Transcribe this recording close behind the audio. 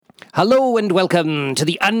Hello and welcome to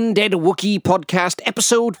the Undead Wookiee Podcast,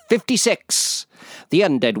 episode 56. The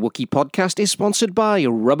Undead Wookiee Podcast is sponsored by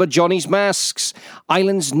Rubber Johnny's Masks,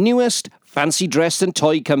 Ireland's newest fancy dress and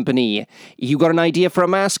toy company. You got an idea for a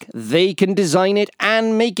mask? They can design it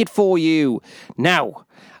and make it for you. Now,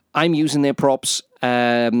 I'm using their props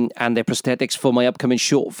and their prosthetics for my upcoming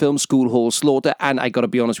short film, School Hall Slaughter, and I got to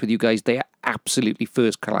be honest with you guys, they are absolutely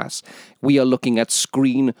first class. We are looking at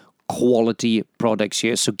screen quality products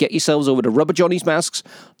here, so get yourselves over to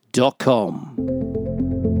rubberjohnny'smasks.com.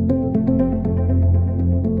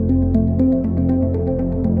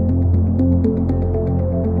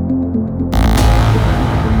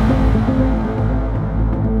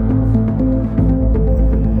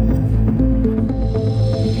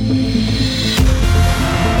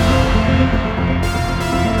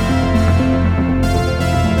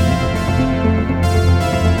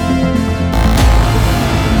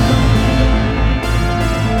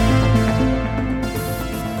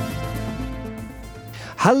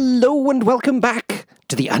 Hello and welcome back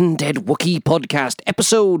to the Undead Wookiee Podcast,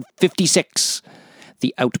 episode 56,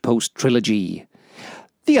 the Outpost Trilogy.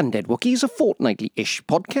 The Undead Wookiee is a fortnightly-ish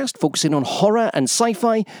podcast focusing on horror and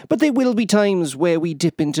sci-fi, but there will be times where we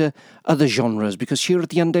dip into other genres, because here at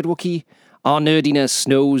the Undead Wookiee, our nerdiness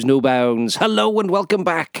knows no bounds. Hello and welcome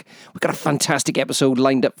back. We've got a fantastic episode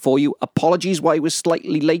lined up for you. Apologies why we're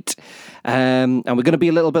slightly late. And we're going to be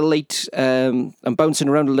a little bit late. I'm bouncing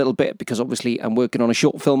around a little bit because obviously I'm working on a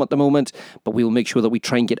short film at the moment. But we'll make sure that we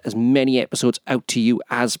try and get as many episodes out to you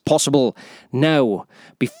as possible. Now,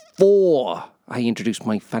 before I introduce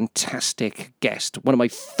my fantastic guest, one of my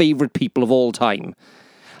favourite people of all time,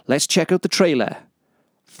 let's check out the trailer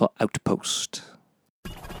for Outpost.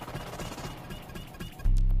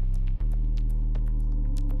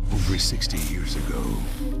 Over 60 years ago,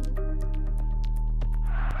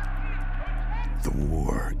 the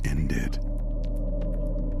war ended.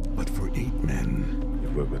 But for 8 men...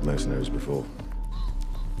 You've worked with mercenaries before.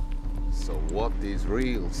 So what is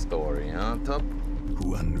real story, huh, Top?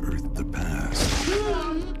 ...who unearthed the past.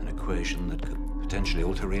 An equation that could potentially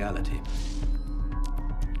alter reality.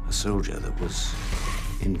 A soldier that was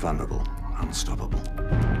invulnerable, unstoppable.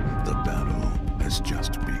 The battle has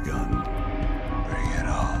just begun. Bring it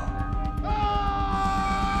on.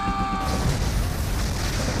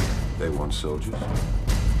 They want soldiers.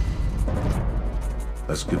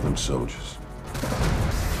 Let's give them soldiers.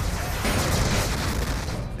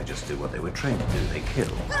 They just do what they were trained to do. They kill.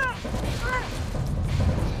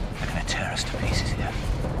 They're gonna tear us to pieces here.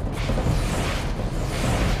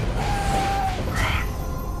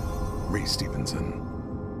 Ray Stevenson,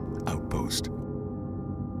 Outpost.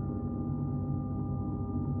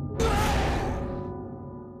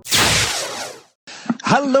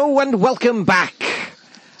 Hello and welcome back.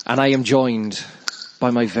 And I am joined by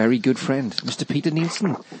my very good friend, Mr. Peter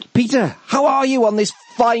Nielsen. Peter, how are you on this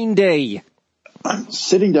fine day? I'm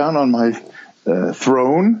sitting down on my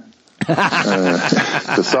throne,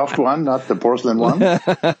 the soft one, not the porcelain one.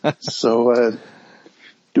 So,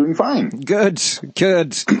 doing fine. Good.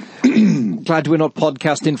 Glad we're not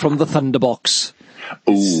podcasting from the Thunderbox.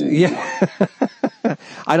 Ooh. Yeah.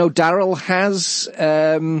 I know Daryl has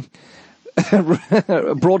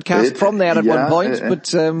broadcast from there at one point,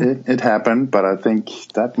 but it happened. But I think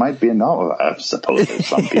that might be a novel. I suppose there's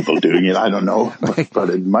some people doing it. I don't know, but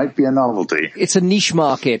it might be a novelty. It's a niche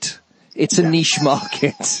market. A niche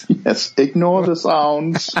market. Yes, ignore the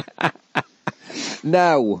sounds.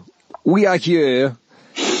 Now we are here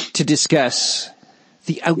to discuss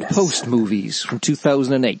the Outpost movies from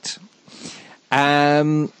 2008.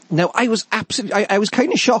 Now I was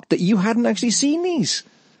kind of shocked that you hadn't actually seen these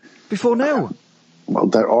before now. Well,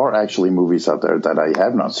 there are actually movies out there that I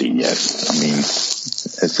have not seen yet. I mean,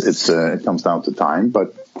 it comes down to time,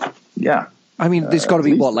 but yeah. I mean, there's got to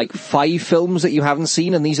be what, like 5 films that you haven't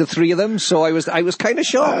seen, and these are 3 of them. So I was kind of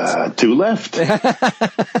shocked. 2 left.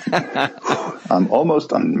 I'm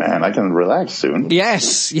almost done, man. I can relax soon.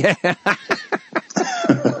 Yes, yeah.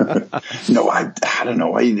 No, I don't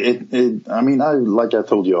know. I mean, like I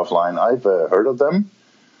told you offline, I've heard of them.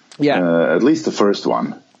 Yeah. At least the first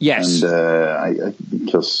one. Yes. And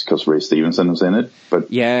because Ray Stevenson was in it,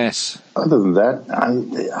 but yes. Other than that, I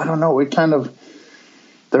don't know. It kind of,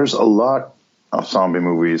 there's a lot of zombie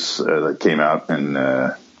movies that came out in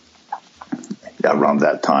around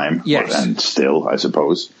that time. Yes. And still, I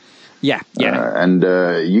suppose. Yeah. And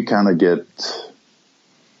you kind of get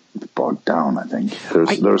bogged down. I think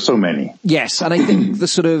there are so many. Yes, and I think the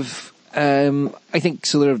sort of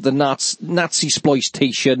the Nazi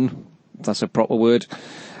exploitation, if that's a proper word.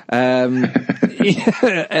 That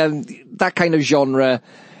kind of genre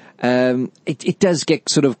it does get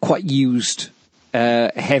sort of quite used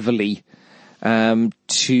heavily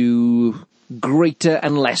to greater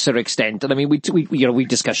and lesser extent. And I mean, we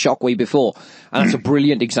discussed Shockwave before, and that's a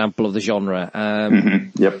brilliant example of the genre.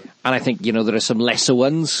 Yep. And I think, there are some lesser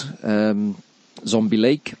ones. Zombie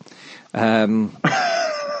Lake.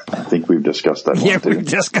 I think we've discussed that one Yeah, too. we've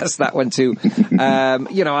discussed that one too.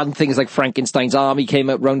 And things like Frankenstein's Army came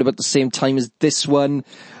out round about the same time as this one.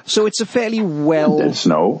 So it's a fairly Dead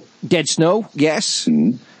Snow. Dead Snow, yes.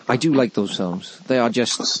 I do like those films. They are They're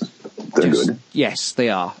good. Yes, they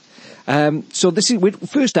are. So this is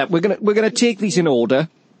first up. We're gonna take these in order.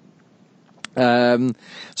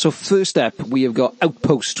 So first up, we have got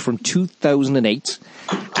Outpost from 2008.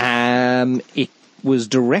 It was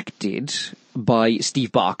directed by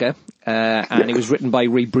Steve Barker, and it was written by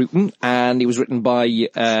Ray Bruton, and it was written by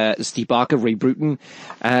Steve Barker, Ray Bruton,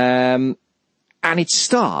 and it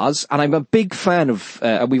stars, and I'm a big fan of,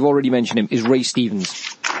 and we've already mentioned him, is Ray Stevenson.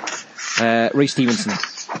 And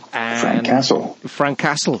Frank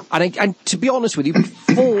Castle. And to be honest with you,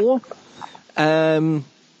 before John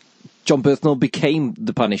Bernthal became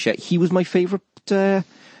the Punisher, he was my favourite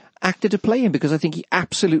actor to play him, because I think he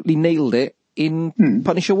absolutely nailed it in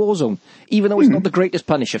Punisher Warzone. Even though it's not the greatest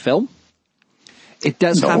Punisher film, it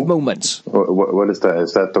does have moments. What is that?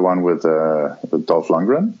 Is that the one with Dolph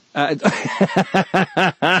Lundgren?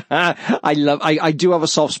 I do have a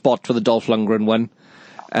soft spot for the Dolph Lundgren one.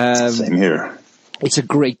 Same here. It's a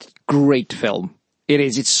great, great film. It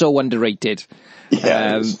is. It's so underrated.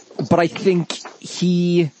 Yeah, but I think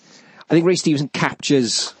Ray Stevenson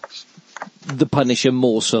captures the Punisher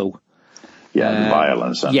more so. Yeah, the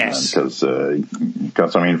violence. Yes. Because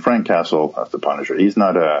I mean, Frank Castle as the Punisher, he's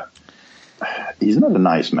not a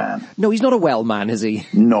nice man. No, he's not a well man, is he?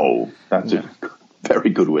 No, that's a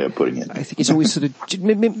very good way of putting it. I think he's always sort of a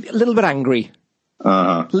little bit angry.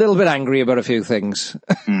 A little bit angry about a few things.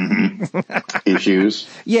 Issues.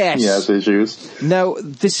 Yes. Yes, issues. Now,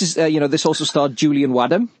 this is, this also starred Julian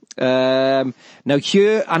Wadham. And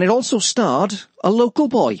it also starred a local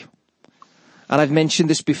boy. And I've mentioned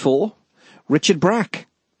this before, Richard Brake.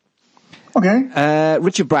 Okay.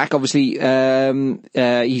 Richard Brake, obviously, he's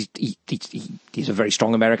a very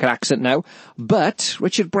strong American accent now, but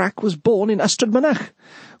Richard Brake was born in Ystrad,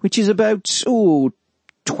 which is about,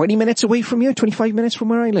 20 minutes away from here, 25 minutes from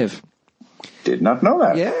where I live. Did not know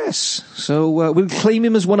that. Yes. So, we'll claim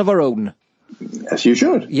him as one of our own. As you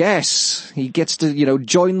should. Yes. He gets to,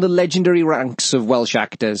 join the legendary ranks of Welsh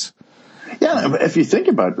actors. Yeah, if you think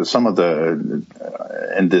about some of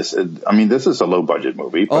this is a low budget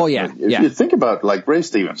movie. But if you think about like Ray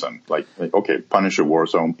Stevenson, Punisher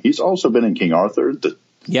Warzone, he's also been in King Arthur,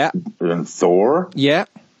 and Thor. Yeah.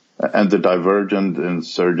 And the Divergent,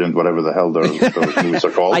 Insurgent, whatever the hell those movies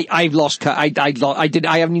are called. I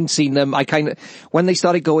haven't even seen them. When they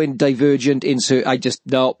started going Divergent,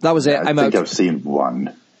 that was it. I think I've seen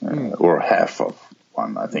one, or half of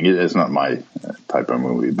one. I think it's not my type of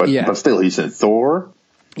movie, but still, he's in Thor.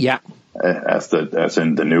 Yeah. As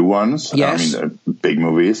in the new ones. Yes. I mean, big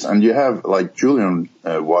movies. And you have, like, Julian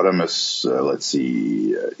Wadham is, let's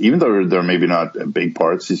see, even though they're maybe not big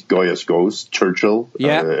parts, he's Goya's Ghost, Churchill,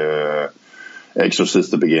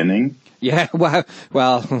 Exorcist, The Beginning. Yeah, well.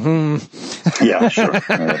 Yeah, sure.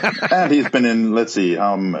 And he's been in, let's see,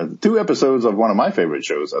 2 episodes of one of my favorite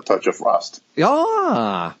shows, A Touch of Frost.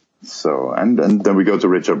 Ah. So, and then we go to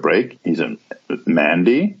Richard Brake. He's in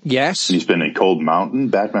Mandy. Yes. He's been in Cold Mountain,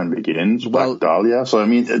 Batman Begins, Black Dahlia. So, I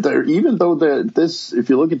mean, even though if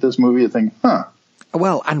you look at this movie, you think,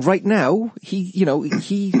 Well, and right now, he people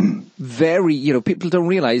don't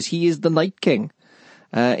realize he is the Night King,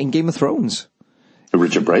 in Game of Thrones.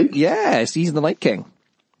 Richard Brake? Yes, he's the Night King.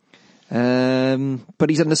 But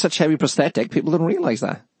he's under such heavy prosthetic, people don't realize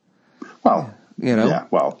that. Well, yeah,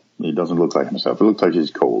 well. He doesn't look like himself. It looks like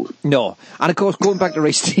he's cold. No. And of course, going back to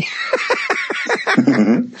Race Team.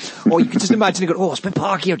 Or you can just imagine it going, it's a bit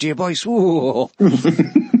parky out here, boys. Whoa.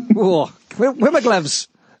 Whoa. Where are my gloves?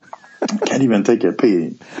 I can't even take a pee.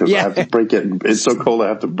 Because I have to break it. It's so cold I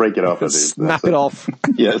have to break it off. Snap it off.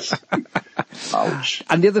 Yes. Ouch.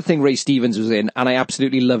 And the other thing Ray Stevens was in, and I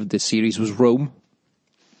absolutely loved this series, was Rome.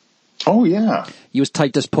 Oh, yeah. He was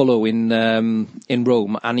Titus Pullo in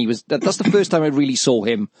Rome, and that's the first time I really saw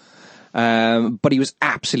him. But he was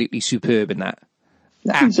absolutely superb in that.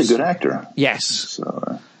 Yeah, he's a good actor. Yes.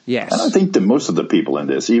 So, yes. And I think that most of the people in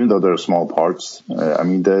this, even though they're small parts,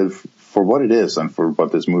 for what it is and for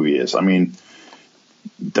what this movie is, I mean,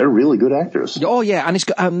 they're really good actors. Oh, yeah. And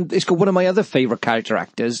it's got one of my other favorite character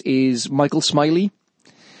actors is Michael Smiley.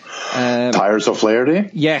 Tires of Flaherty?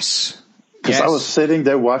 Yes. Because I was sitting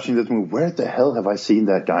there watching this movie. Where the hell have I seen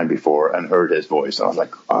that guy before and heard his voice? I was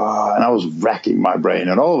like, and I was racking my brain.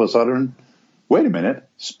 And all of a sudden, wait a minute,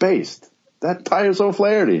 Spaced. That Tires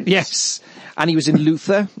O'Flaherty. Yes. And he was in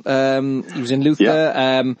Luther.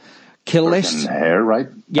 Kill List. Hair, right?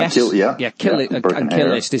 Yes. Kill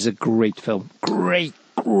List is a great film. Great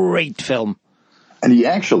film. And he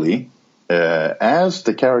actually, as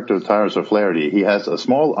the character of Tires O'Flaherty, he has a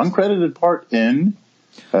small uncredited part in,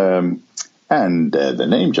 and the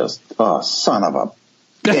name just, son of a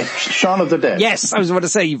bitch, Shaun of the Dead. Yes, I was about to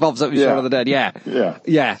say he pops up in Shaun of the Dead,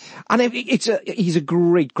 yeah. And he's a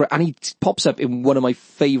great, and he pops up in one of my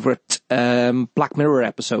favourite Black Mirror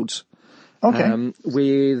episodes. Okay.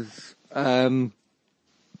 With the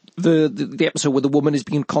episode where the woman is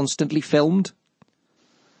being constantly filmed.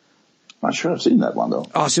 Not sure I've seen that one though.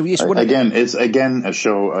 Oh, so yes. It's a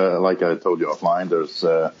show, like I told you offline, there's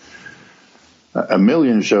a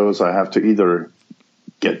million shows I have to either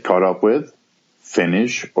get caught up with,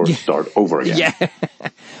 finish, or start over again. Yeah.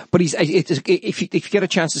 But if you get a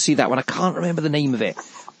chance to see that one, I can't remember the name of it,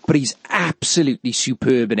 but he's absolutely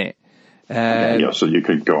superb in it. So you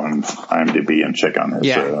could go on IMDb and check on his.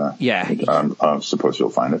 I suppose you'll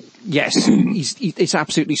find it. Yes, it's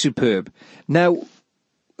absolutely superb. Now,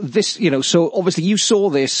 this, so obviously you saw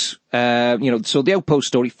this, so the Outpost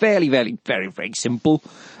story, fairly, very, very, very simple.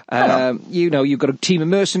 You've got a team of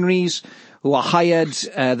mercenaries who are hired.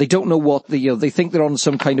 They don't know what they think they're on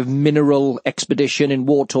some kind of mineral expedition in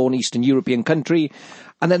war-torn Eastern European country,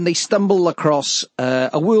 and then they stumble across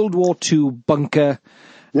a World War II bunker.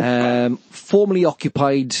 Formerly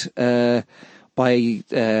occupied by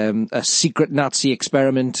a secret Nazi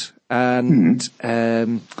experiment, and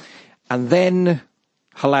then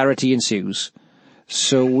hilarity ensues.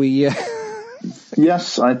 So we.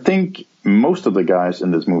 Yes, I think most of the guys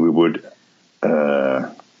in this movie would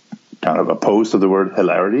kind of oppose to the word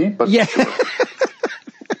hilarity, but sure.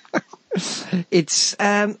 It's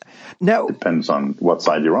now depends on what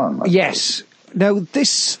side you're on. Yes. Now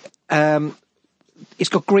this. It's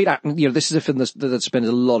got great, this is a film that spends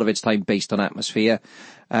a lot of its time based on atmosphere.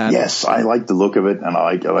 Yes, I like the look of it, and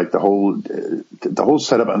I like the whole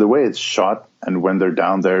setup and the way it's shot. And when they're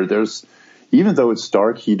down there, even though it's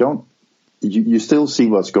dark, you still see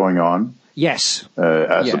what's going on. Yes.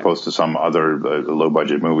 As opposed to some other low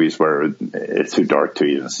budget movies where it's too dark to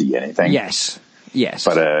even see anything. Yes.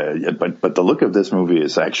 But the look of this movie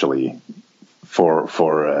is actually for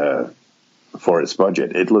its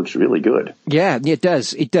budget, it looks really good. Yeah, it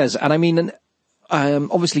does. And I mean,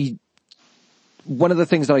 obviously, one of the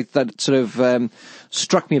things that sort of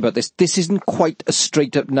struck me about this isn't quite a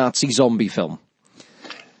straight up Nazi zombie film.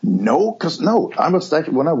 No,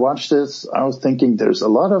 when I watched this, I was thinking there's a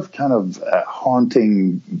lot of kind of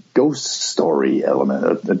haunting ghost story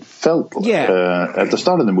element. It felt at the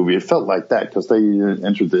start of the movie, it felt like that because they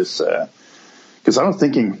entered this. Because I was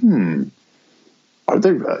thinking, are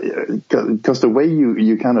there? Because the way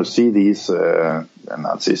you kind of see these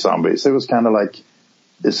Nazi zombies, it was kind of like,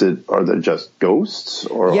 are they just ghosts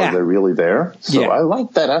or are they really there? So I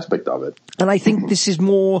like that aspect of it. And I think this is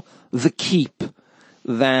more The Keep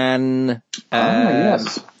than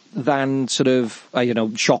sort of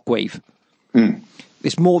Shockwave.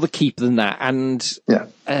 It's more The Keep than that, and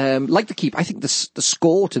like The Keep, I think the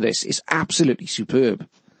score to this is absolutely superb.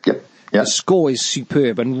 Yep. The score is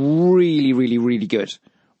superb and really, really, really good.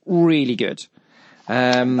 Really good.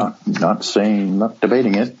 Not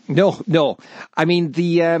debating it. No. I mean,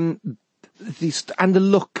 the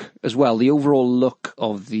look as well, the overall look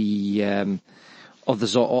of the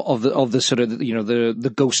sort of,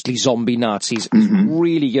 the ghostly zombie Nazis is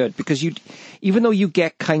really good because even though you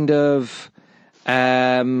get kind of,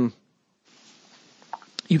 you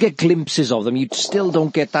get glimpses of them, you still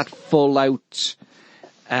don't get that full out,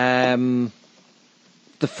 the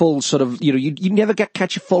full sort of, you never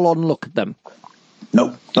catch a full on look at them.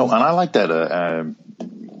 No, and I like that,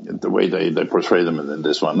 the way they portray them in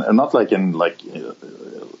this one, and not like in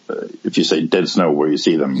if you say Dead Snow where you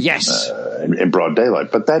see them in broad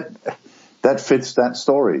daylight, but that fits that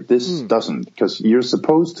story. This doesn't, because you're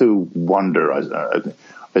supposed to wonder,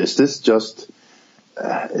 is this just,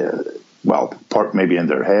 part maybe in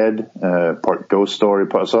their head, part ghost story,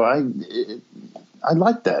 so I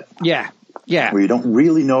like that. Yeah. Where you don't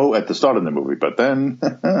really know at the start of the movie, but then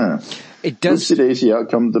it does. Oopsie daisy, out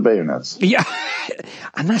come the bayonets. Yeah,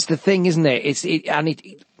 and that's the thing, isn't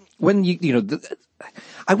it? When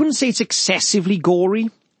I wouldn't say it's excessively gory.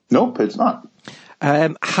 Nope, it's not.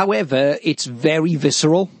 However, it's very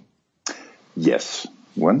visceral. Yes,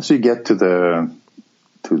 once you get to the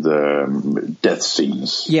death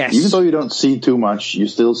scenes, yes, even though you don't see too much, you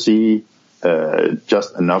still see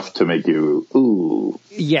just enough to make you ooh.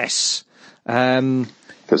 Yes.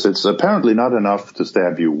 Because it's apparently not enough to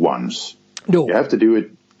stab you once. No. You have to do it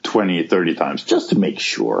 20, 30 times just to make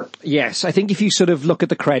sure. Yes, I think if you sort of look at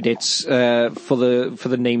the credits for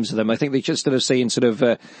the names of them, I think they just instead of saying sort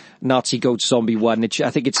of Nazi Goat Zombie 1, I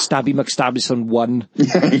think it's Stabby McStabbyson 1.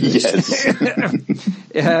 Yes.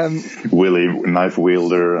 Willie Knife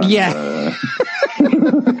Wielder. And, yeah.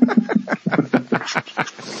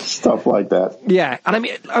 Stuff like that. Yeah, and I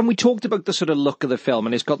mean, and we talked about the sort of look of the film,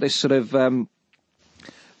 and it's got this sort of. And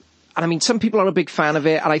I mean, some people are a big fan of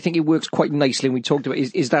it, and I think it works quite nicely. And we talked about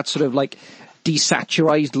is that sort of like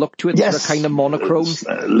desaturized look to it, yes. sort of kind of monochrome,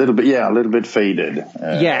 a little bit faded.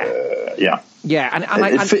 Yeah, and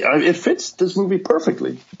it fits this movie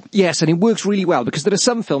perfectly. Yes, and it works really well because there are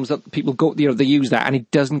some films that people go, they use that, and it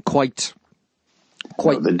doesn't quite.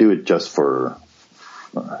 No, they do it just for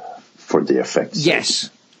the effects.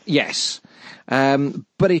 Yes.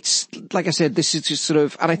 But it's like I said, this is just sort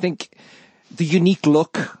of, and I think the unique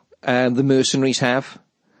look the mercenaries have.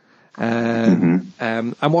 And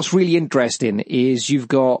what's really interesting is you've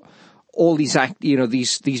got all these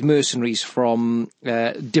these mercenaries from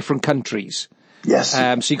different countries. Yes.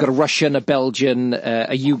 So you've got a Russian, a Belgian,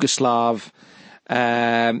 a Yugoslav,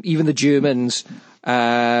 even the Germans.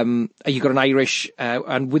 You've got an Irish,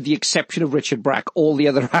 and with the exception of Richard Brake, all the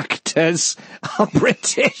other actors are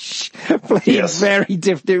British, playing very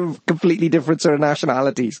different, completely different sort of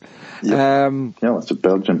nationalities. Yeah, it's a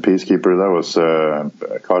Belgian peacekeeper. That was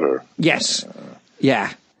Cotter. Yes.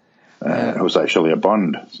 Yeah. It was actually a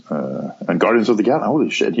Bond. And Guardians of the Galaxy. Holy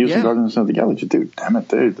shit, he was in Guardians of the Galaxy too. Damn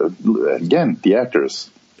it. Again, the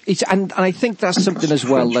actors. And I think that's something as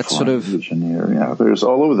well that's sort of... Legionnaire, yeah, there's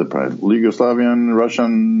all over the place. Yugoslavian,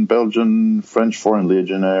 Russian, Belgian, French Foreign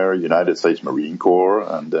Legionnaire, United States Marine Corps,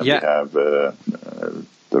 and then we have the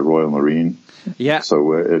Royal Marine. Yeah. So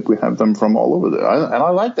we have them from all over there. And I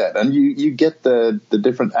like that. And you get the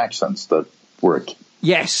different accents that work.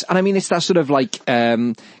 Yes, and I mean, it's that sort of like,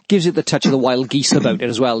 gives it the touch of the wild geese about it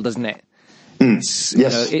as well, doesn't it? Yes,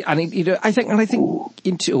 I think it's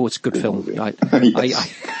a good film. Damn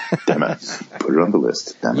it, put it on the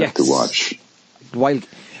list. Damn it, to watch.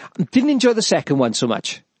 Didn't enjoy the second one so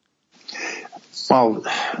much. Well,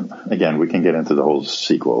 again, we can get into the whole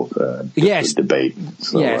sequel debate.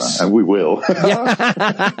 So, and we will.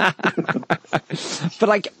 But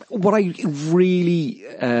like, what I really,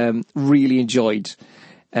 really enjoyed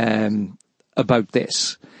about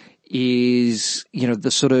this is,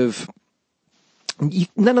 the sort of.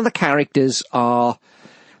 None of the characters are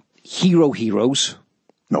heroes.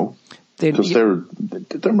 No, because they're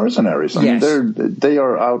mercenaries. I mean, they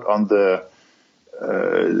are out on the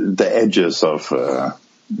edges of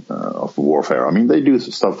warfare. I mean, they do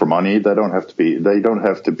stuff for money. They don't have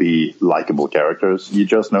to be likable characters. You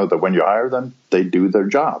just know that when you hire them, they do their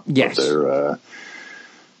job. Yes.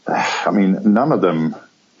 I mean, none of them.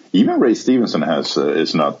 Even Ray Stevenson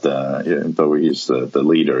is not, though he's the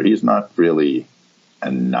leader. He's not really a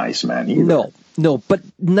nice man either. No, but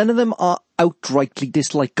none of them are outrightly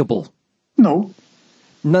dislikable. No.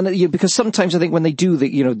 None of you, because sometimes I think when they do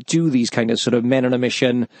these kind of sort of men on a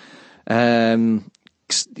mission,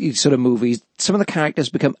 sort of movies, some of the characters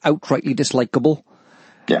become outrightly dislikable.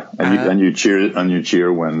 Yeah, and you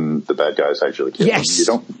cheer when the bad guys actually kill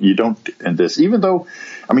them. You don't in this, even though,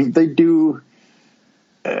 I mean, they do.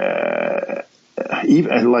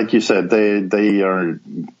 Even like you said, they are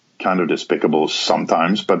kind of despicable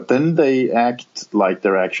sometimes, but then they act like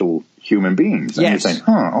they're actual human beings. And you think,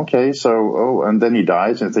 okay, so, and then he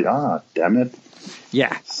dies, and you think, damn it.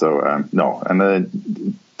 Yeah. So, no,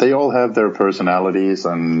 and they all have their personalities,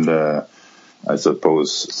 and I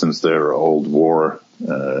suppose since they're old war,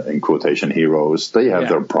 in quotation, heroes, they have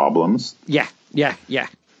their problems. Yeah.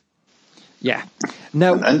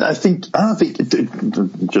 No, and I think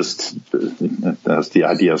just as the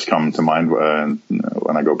ideas come to mind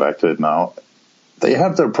when I go back to it now, they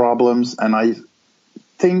have their problems, and I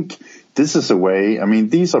think this is a way. I mean,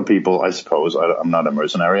 these are people. I suppose I'm not a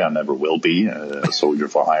mercenary. I never will be a soldier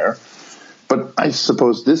for hire. But I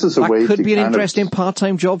suppose this is a way. That could be an interesting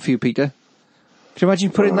part-time job for you, Peter. Can you imagine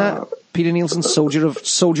putting that Peter Nielsen, soldier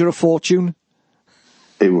of fortune?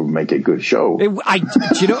 It would make a good show. Do you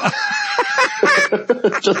know?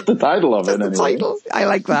 Just the title of it. The title. I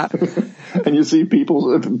like that. And you see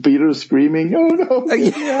Peter screaming, "Oh no,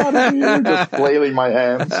 get me out of here," just flailing my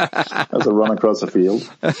hands as I run across the field.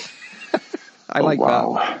 I like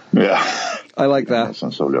that. Yeah. I like that.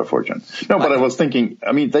 Some soldier of fortune. No, but I was thinking,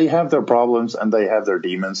 I mean, they have their problems and they have their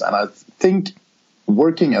demons, and I think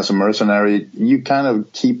working as a mercenary, you kind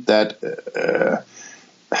of keep that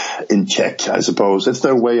in check, I suppose. It's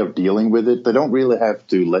their way of dealing with it. They don't really have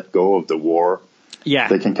to let go of the war. Yeah.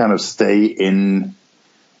 They can kind of stay in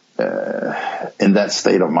that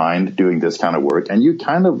state of mind doing this kind of work. And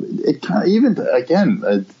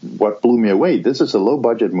what blew me away, this is a low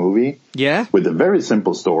budget movie. Yeah. With a very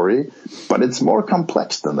simple story, but it's more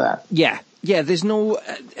complex than that. Yeah. Yeah. There's no,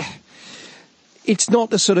 it's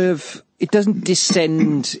not the sort of, it doesn't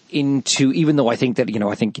descend into, even though I think that,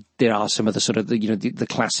 I think there are some of the sort of, the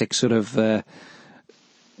classic sort of,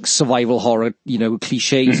 survival horror,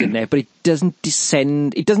 cliches in there, but it doesn't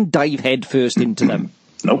descend, it doesn't dive head first into them.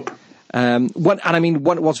 Nope.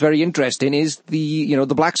 What's very interesting is the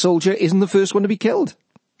Black Soldier isn't the first one to be killed.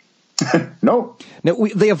 No. No,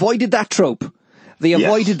 they avoided that trope. They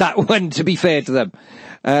avoided that one, to be fair to them.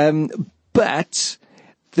 But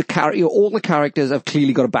all the characters have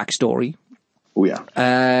clearly got a backstory. Oh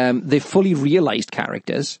yeah. They're fully realized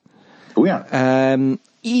characters. Oh yeah.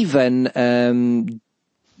 Even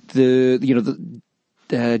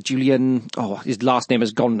Julian. Oh, his last name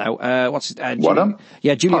is gone now. What's Julian?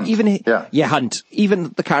 Yeah, Julian. Hunt. Hunt.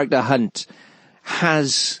 Even the character Hunt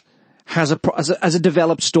has a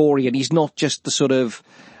developed story, and he's not just the sort of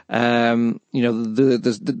the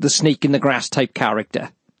snake in the grass type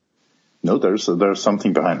character. No, there's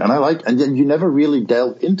something behind, and you never really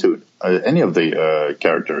delve into any of the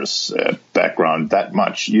characters' background that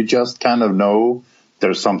much. You just kind of know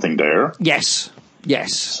there's something there. Yes.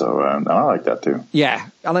 So I like that too. Yeah,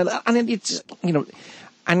 and it's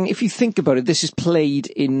and if you think about it, this is played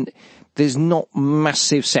in. There's not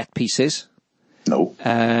massive set pieces. No.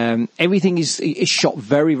 Everything is shot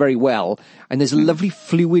very, very well, and there's a lovely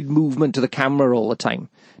fluid movement to the camera all the time.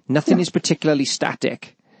 Nothing is particularly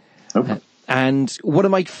static. Okay. And one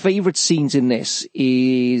of my favourite scenes in this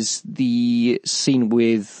is the scene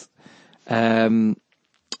with Michael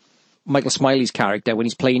Smiley's character when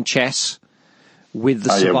he's playing chess with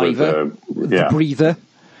the survivor, the breather.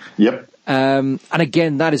 Yep. And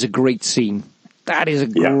again, that is a great scene. That is a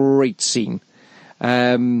great scene.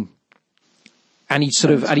 And he's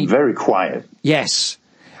very quiet. Yes.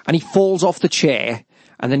 And he falls off the chair,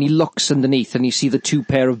 and then he looks underneath, and you see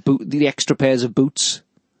the extra pairs of boots.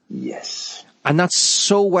 Yes. And that's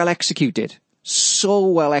so well executed. So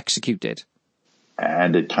well executed.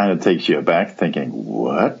 And it kind of takes you aback thinking,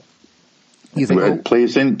 what? You think, it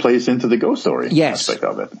plays into the ghost story aspect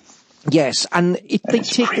of it. Yes. And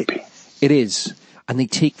it's creepy. It is. And they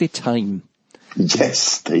take their time.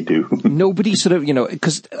 Yes, they do. Nobody sort of,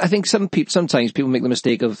 because I think sometimes people make the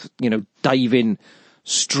mistake of, diving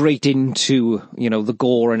straight into, the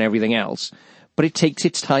gore and everything else. But it takes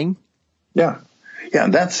its time. Yeah. Yeah,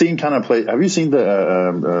 and that scene kind of plays. Have you seen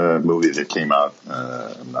the movie that came out?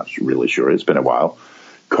 I'm not really sure. It's been a while.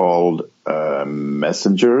 Called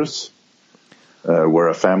Messengers, where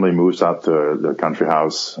a family moves out to the country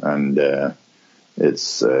house and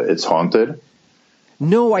it's haunted.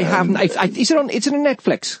 No, I haven't. Is it on? It's on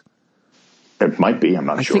Netflix. It might be. I'm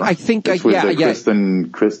not sure. I think.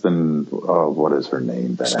 Kristen. What is her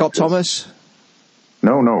name? Scott Thomas.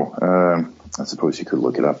 No. I suppose you could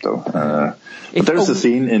look it up though. But there's a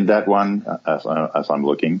scene in that one, as I'm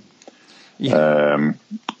looking,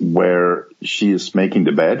 where she is making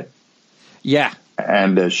the bed. Yeah.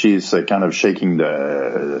 And she's kind of shaking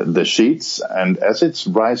the sheets, and as it's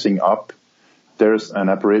rising up, there's an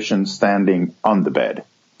apparition standing on the bed.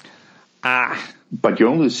 But you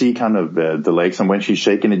only see kind of the legs, and when she's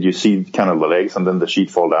shaking it, you see kind of the legs, and then the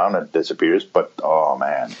sheet fall down and it disappears. But, oh,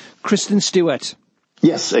 man. Kristen Stewart.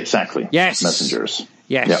 Yes, exactly. Yes. Messengers.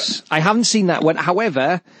 Yes. Yep. I haven't seen that one.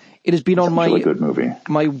 However, it has been on my really good movie.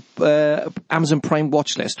 My Amazon Prime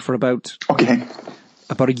watch list for about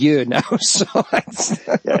a year now. So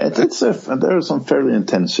there are some fairly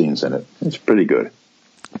intense scenes in it. It's pretty good.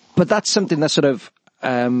 But that's something that sort of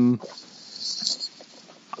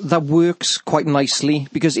that works quite nicely,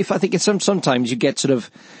 because I think sometimes you get sort of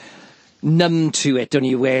numb to it, don't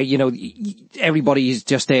you? Where everybody is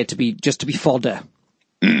just there to be fodder,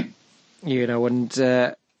 and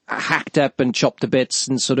hacked up and chopped to bits,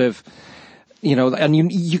 and sort of,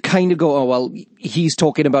 and you kind of go, oh well, he's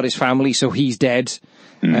talking about his family, so he's dead.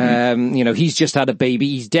 Mm-hmm. He's just had a baby,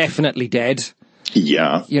 he's definitely dead.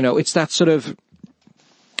 Yeah, it's that sort of.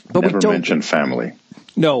 But never mention family.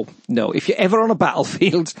 No. If you're ever on a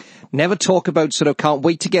battlefield, never talk about sort of can't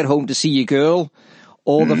wait to get home to see your girl,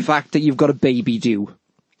 or the fact that you've got a baby due.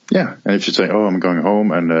 Yeah, and if you say, "Oh, I'm going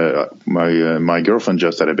home, and my girlfriend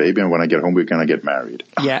just had a baby, and when I get home, we're gonna get married."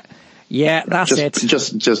 Yeah, that's it.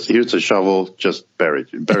 Just here's a shovel. Just bury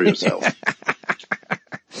yourself.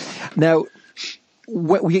 Now,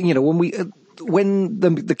 when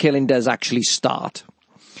the killing does actually start,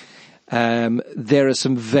 there are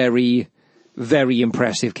some very, very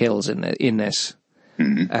impressive kills in this.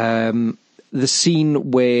 Mm-hmm. The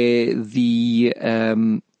scene where the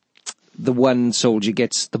one soldier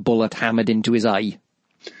gets the bullet hammered into his eye.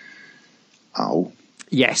 Ow.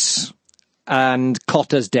 Yes. And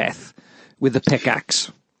Cotter's death with the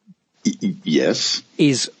pickaxe. Yes.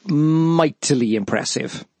 Is mightily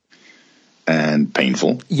impressive. And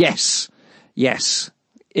painful. Yes.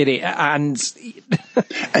 It is.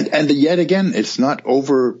 And yet again, it's not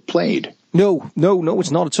overplayed. No,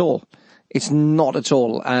 it's not at all. It's not at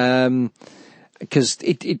all. Because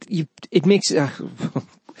it makes,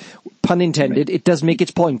 pun intended, it does make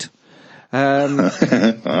its point. Yes,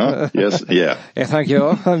 yeah. Yeah, thank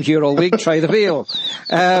you. I'm here all week. Try the veal.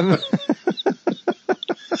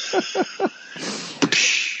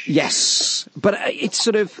 Yes, but it's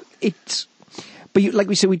sort of But like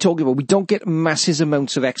we said, we don't get massive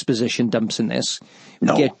amounts of exposition dumps in this.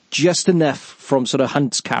 No. We get just enough from sort of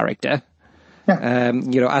Hunt's character. Yeah.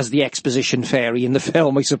 As the exposition fairy in the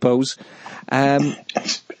film, I suppose.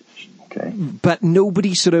 Okay. But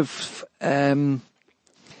nobody sort of, I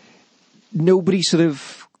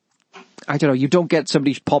don't know, you don't get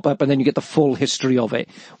somebody pop up and then you get the full history of it.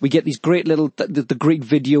 We get these great little, the great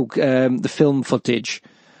video, the film footage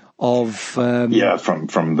of... from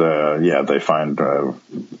the, they find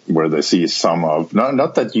where they see some of,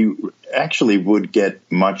 not that you actually would get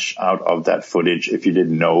much out of that footage if you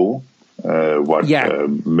didn't know what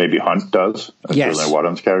maybe Hunt does, yes.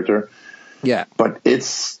 Wadham's character. Yeah. But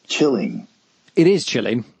it's chilling. It is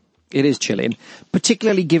chilling,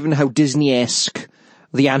 particularly given how Disney-esque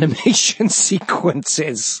the animation sequence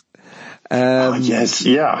is. Yes,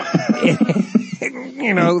 yeah.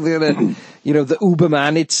 The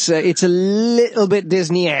Uberman, it's a little bit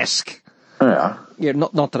Disney-esque. Yeah. Yeah,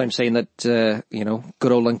 not that I'm saying that,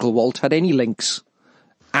 good old Uncle Walt had any links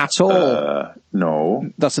at all. No.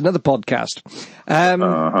 That's another podcast.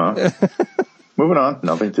 Moving on.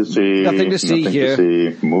 Nothing to see. Nothing to see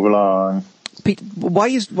here. Move along. Pete, why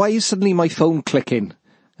is suddenly my phone clicking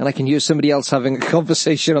and I can hear somebody else having a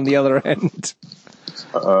conversation on the other end?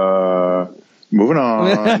 Moving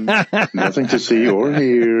on. Nothing to see or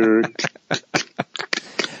hear.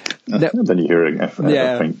 No. Then you hear a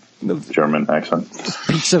faint German accent.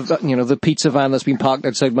 The pizza van that's been parked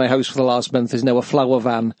outside my house for the last month is now a flower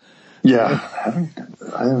van. Yeah,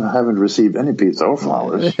 I haven't received any pizza or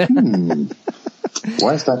flowers.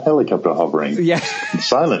 Why is that helicopter hovering? Yeah. In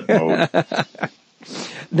silent mode.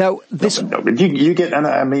 Now, this... No, but you get, and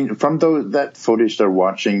I mean, from that footage they're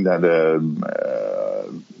watching, that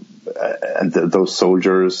and those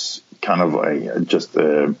soldiers kind of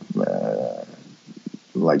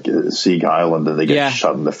like Sieg Heil, and then they get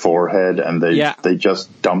shot in the forehead, and they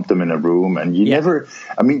just dump them in a room, and you never...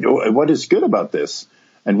 I mean, what is good about this,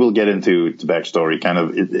 and we'll get into the backstory, kind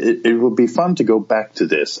of, it will be fun to go back to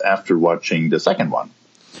this after watching the second one.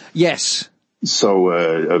 Yes. So,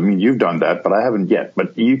 I mean, you've done that, but I haven't yet.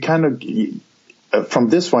 But you kind of, from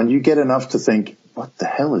this one, you get enough to think, what the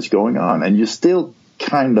hell is going on? And you still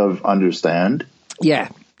kind of understand. Yeah.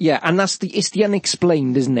 And it's the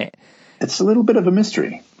unexplained, isn't it? It's a little bit of a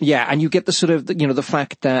mystery. Yeah, and you get the sort of, the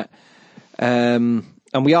fact that, and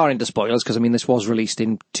we are into spoilers, because, I mean, this was released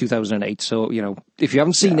in 2008. So, if you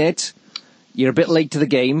haven't seen it, you're a bit late to the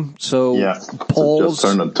game. So, pause.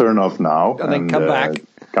 So just turn off now. And then come back.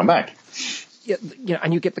 Come back. Yeah,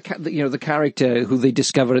 and you get the character who they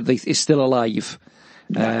discover is still alive,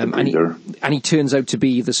 and he turns out to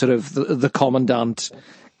be the sort of the commandant,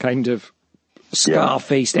 kind of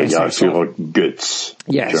scar-faced SS. Yeah, Götz,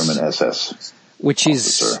 German SS, which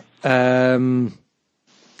officer. Is, and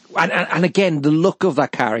again, the look of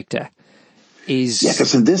that character is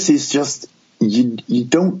because in this he's just you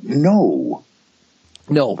don't know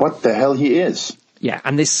what the hell he is. Yeah,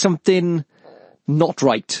 and there's something not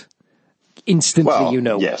right. Instantly,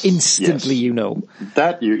 Yes. Instantly,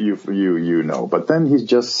 That you know. But then he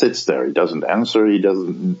just sits there. He doesn't answer. He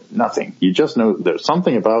doesn't, nothing. You just know there's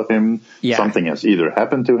something about him. Yeah. Something has either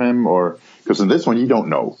happened to him or, because in this one you don't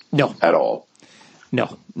know. No. At all.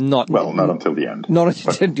 No, not until the end. Not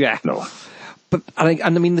until, No. But, and I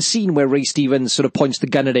mean, the scene where Ray Stevens sort of points the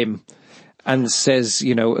gun at him and says,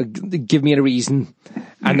 give me a reason.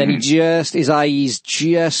 And then his eyes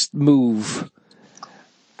just move.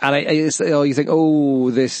 And you think,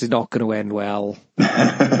 this is not going to end well. In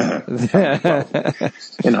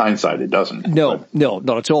hindsight, it doesn't. No,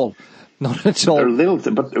 not at all. Not at all. They're little,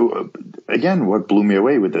 but again, what blew me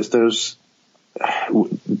away with this,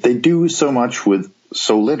 they do so much with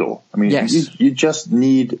so little. I mean, you just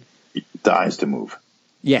need the eyes to move.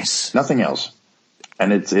 Yes. Nothing else.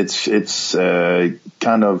 And it's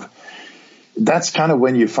kind of, that's kind of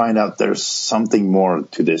when you find out there's something more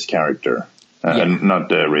to this character.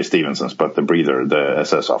 Not Ray Stevenson's, but the breather, the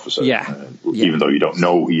SS officer. Even though you don't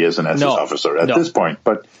know he is an SS officer at this point.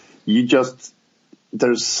 But you just,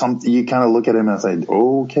 there's something, you kind of look at him and say,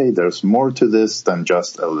 okay, there's more to this than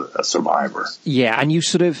just a survivor. Yeah, and you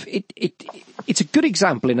sort of, it's a good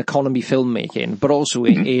example in economy filmmaking, but also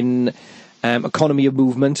in economy of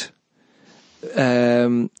movement,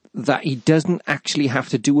 that he doesn't actually have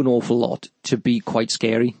to do an awful lot to be quite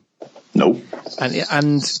scary. No.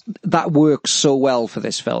 And that works so well for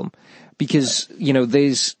this film because,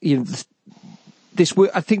 there's, this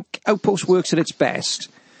work, I think Outpost works at its best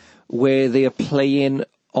where they are playing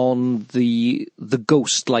on the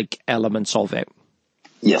ghost-like elements of it.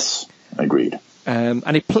 Yes, agreed.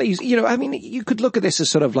 And it plays, you could look at this as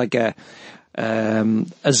sort of like a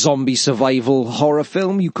zombie survival horror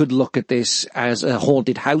film. You could look at this as a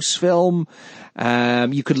haunted house film.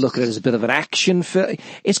 You could look at it as a bit of an action film.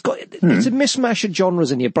 It's a mishmash of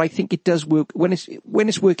genres in here, but I think it does work when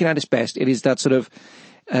it's working at its best. It is that sort of,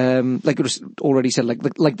 like it was already said,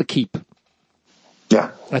 like the Keep.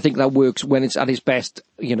 Yeah. I think that works when it's at its best,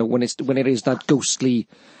 when it is that ghostly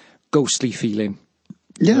feeling.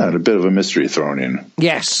 Yeah, a bit of a mystery thrown in.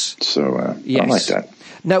 Yes. So, yes. I like that.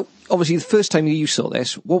 Now, obviously, the first time you saw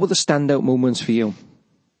this, what were the standout moments for you?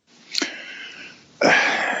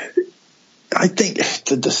 I think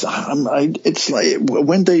it's like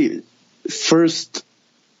when they first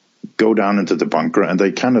go down into the bunker and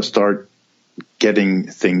they kind of start getting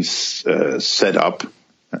things set up.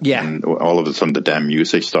 Yeah. And all of a sudden the damn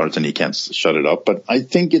music starts and he can't shut it up. But I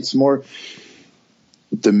think it's more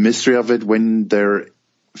the mystery of it when they're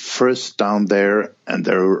first down there and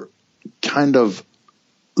they're kind of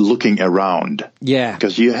looking around. Yeah.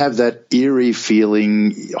 Because you have that eerie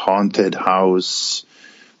feeling, haunted house,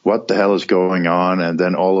 what the hell is going on? And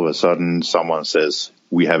then all of a sudden someone says,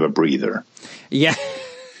 we have a breather. Yeah.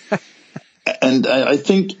 And I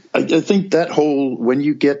think that whole, when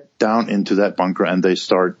you get down into that bunker and they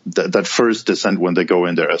start that first descent, when they go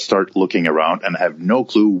in there, start looking around and have no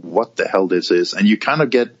clue what the hell this is. And you kind of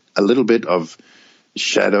get a little bit of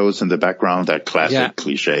shadows in the background, that classic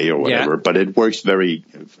cliche or whatever, but it works very,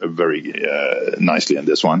 very nicely in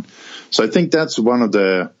this one. So I think that's one of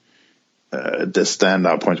the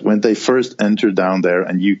standout points when they first enter down there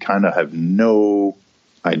and you kind of have no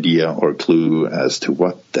idea or clue as to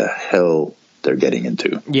what the hell they're getting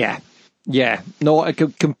into. Yeah. No, I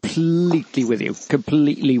go completely with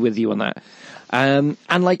you on that. And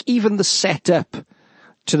like even the setup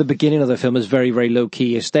to the beginning of the film is very, very low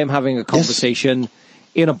key. It's them having a conversation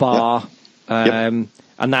in a bar, and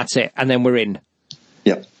that's it. And then we're in.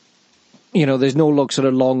 Yep. There's no long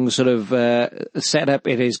sort of setup.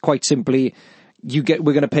 It is quite simply, we're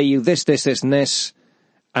going to pay you this, this, this, and this,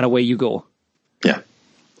 and away you go. Yeah.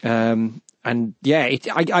 And yeah,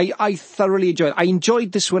 I thoroughly enjoyed it. I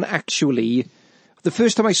enjoyed this one actually. The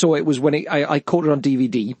first time I saw it was when I caught it on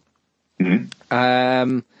DVD.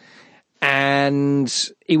 Mm-hmm.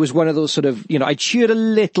 And it was one of those sort of, I'd cheered a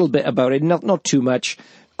little bit about it, not too much,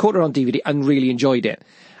 caught it on DVD and really enjoyed it.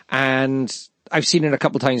 And I've seen it a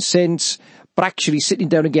couple of times since, but actually sitting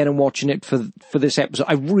down again and watching it for this episode,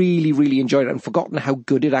 I really, really enjoyed it and forgotten how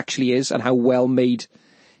good it actually is and how well made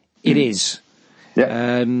it is.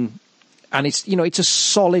 Yeah. And it's, it's a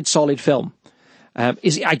solid film. I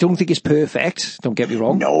don't think it's perfect. Don't get me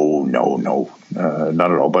wrong. No,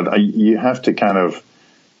 not at all. But you have to kind of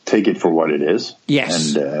take it for what it is.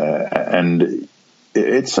 Yes. And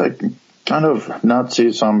it's a kind of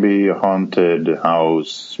Nazi zombie haunted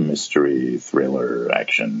house mystery thriller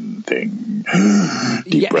action thing.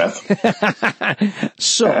 Deep breath.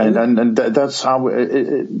 So and that's how.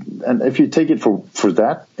 And if you take it for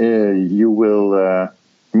that, you will.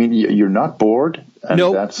 You're not bored. And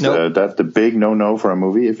that's the big no for a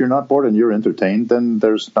movie. If you're not bored and you're entertained, then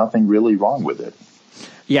there's nothing really wrong with it.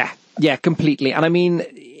 Yeah, completely. And I mean,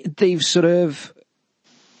 they've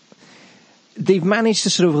managed to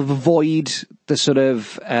sort of avoid the sort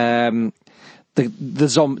of the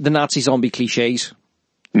Nazi zombie cliches.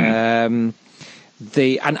 Mm.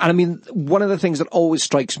 I mean, one of the things that always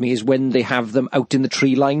strikes me is when they have them out in the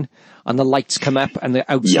tree line and the lights come up and they're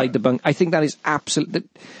outside the bunk. I think that is absolutely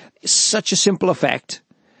such a simple effect,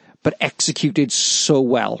 but executed so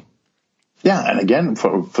well. Yeah, and again,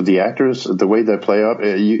 for the actors, the way they play up,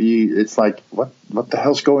 it's like, what the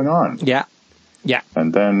hell's going on? Yeah.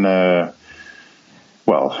 And then,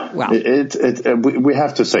 we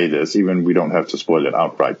have to say this, even we don't have to spoil it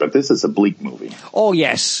outright, but this is a bleak movie. Oh,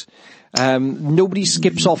 yes. Nobody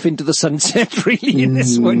skips off into the sunset, really, in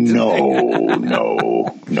this one.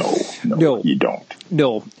 No, you don't.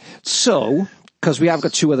 No. So, because we have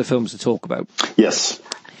got two other films to talk about. Yes.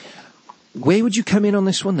 Where would you come in on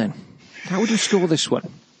this one, then? How would you score this one?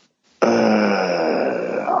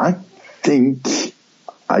 I think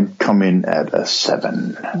I'd come in at a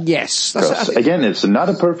 7. Yes. Again, it's not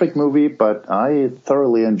a perfect movie, but I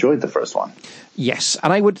thoroughly enjoyed the first one. Yes,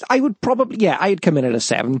 and I would probably, I'd come in at a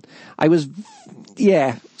 7. 7. I was,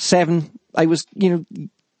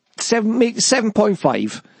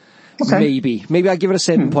 7.5. Okay. Maybe I'd give it a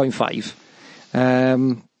 7.5.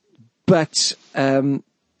 But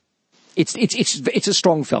it's a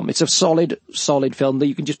strong film. It's a solid film that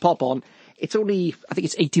you can just pop on. It's only, I think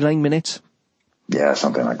it's 89 minutes. Yeah,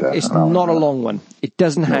 something like that. It's not a long one. It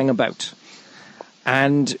doesn't hang about.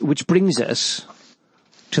 And which brings us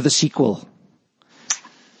to the sequel,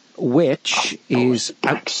 which is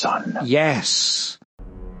Black Sun. Yes.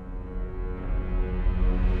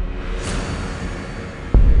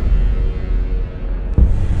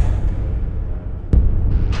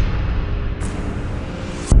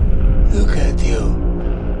 Look at you,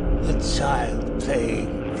 a child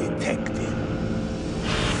playing detective.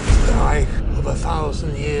 The Reich of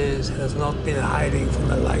 1,000 years has not been hiding from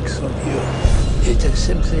the likes of you. It has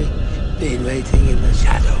simply been waiting in the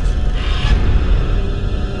shadows.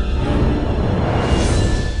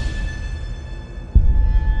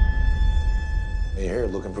 You're here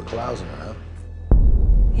looking for Klausener, huh?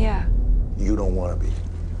 Yeah. You don't want to be.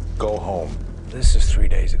 Go home. This is 3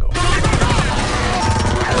 days ago.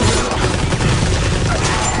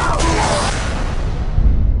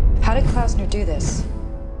 How did Klausner do this?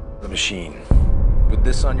 The machine. With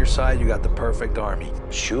this on your side, you got the perfect army.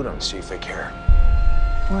 Shoot them, see if they care.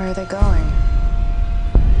 Where are they going?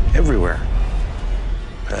 Everywhere.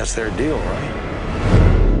 That's their deal, right?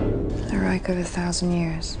 The Reich of 1,000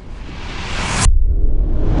 years.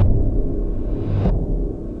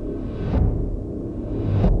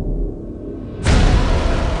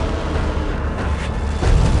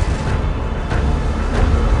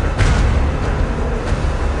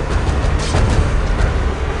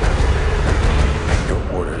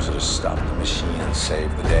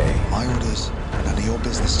 Save the day. My orders, none of your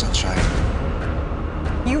business, sunshine.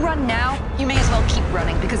 You run now, you may as well keep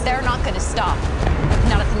running, because they're not going to stop.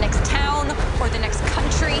 Not at the next town or the next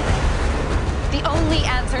country. The only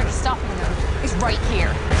answer to stopping them is right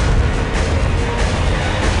here.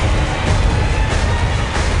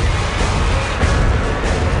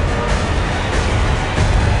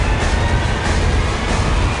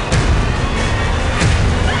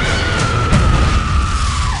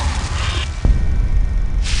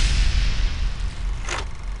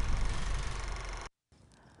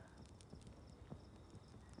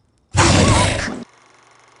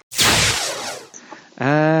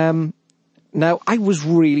 Now, I was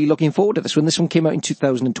really looking forward to this one. This one came out in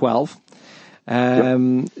 2012.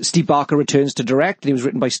 Steve Barker returns to direct. It was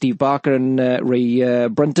written by Steve Barker and Ray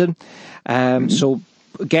Brunton. So,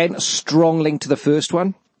 again, a strong link to the first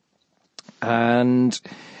one. And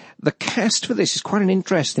the cast for this is quite an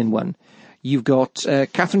interesting one. You've got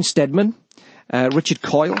Catherine Steadman, Richard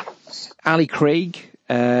Coyle, Ali Craig,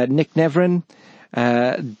 Nick Nevern,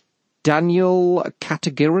 Daniel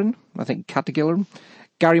Katagiran,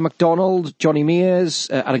 Gary MacDonald, Johnny Mears,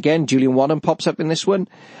 and again, Julian Wadham pops up in this one.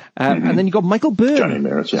 And then you've got Michael Byrne. Johnny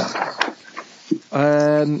Mears, yeah.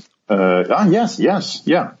 Yes,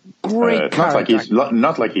 yeah. Great character.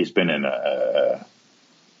 Not like he's been in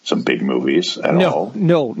some big movies at all.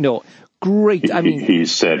 No. Great.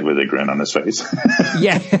 He's said with a grin on his face.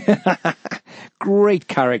 Yeah. Great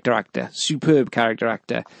character actor. Superb character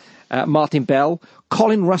actor. Martin Bell.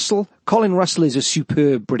 Colin Russell. Colin Russell is a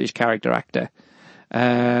superb British character actor.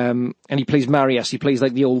 And he plays Marius. He plays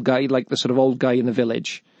like the old guy, like the sort of old guy in the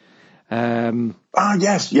village.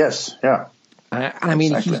 Yes, yeah. And I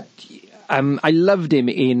mean, exactly. I loved him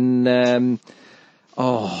in,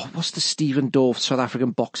 what's the Stephen Dorff South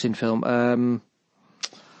African boxing film?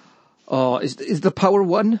 Is The Power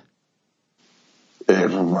one?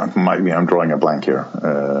 It might be, I'm drawing a blank here.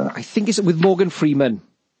 I think it's with Morgan Freeman.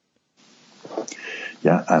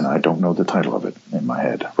 Yeah, and I don't know the title of it in my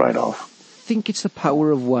head right off. I think it's The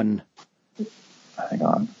Power of One. Hang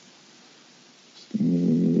on.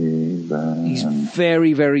 Stephen... He's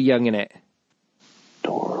very, very young in it.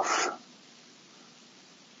 Dorff.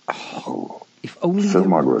 Oh, if only...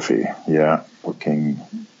 Filmography, yeah. Working...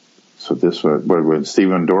 So this was... when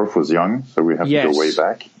Stephen Dorff was young, so we have to go way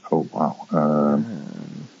back. Oh, wow.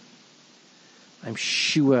 I'm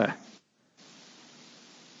sure...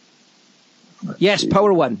 Yes,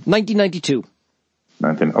 Power One, 1992.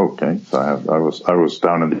 Okay, so I was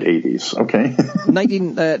down in the 80s. Okay.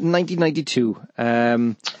 1992.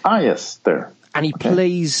 Yes, there. And he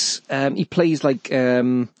plays like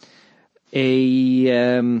a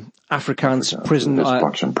Afrikaans prison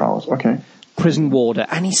destruction prowess. Okay. Prison warder,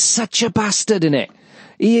 and he's such a bastard in it.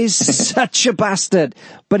 He is such a bastard,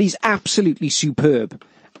 but he's absolutely superb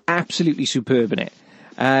in it.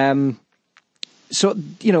 So,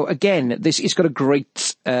 you know, again, it's got a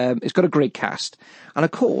great cast. And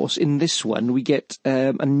of course, in this one, we get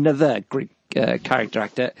another great character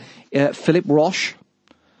actor, Philip Roche,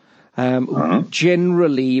 who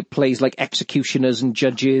generally plays like executioners and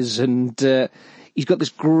judges, and he's got this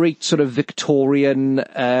great sort of Victorian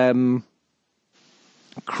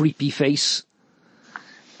creepy face.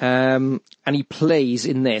 And he plays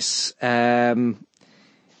in this.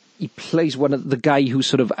 He plays one of the guy who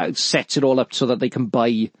sort of sets it all up so that they can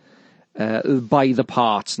buy the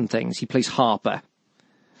parts and things. He plays Harper.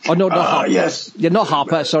 Oh no, not Harper. Yes. Yeah, not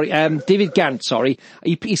Harper. Sorry, David Gant. Sorry,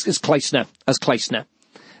 he's as Kleisner.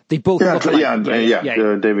 They both. David Gant.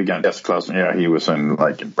 Yes, Kleisner. Yeah, he was in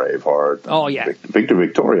Braveheart. Oh yeah. Victor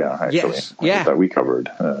Victoria. Actually, yes. Yeah. That we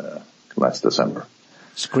covered last December.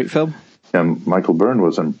 It's a great film. And Michael Byrne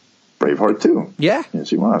was in Braveheart too. Yeah.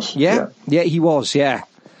 Yes, he was. Yeah, he was. Yeah.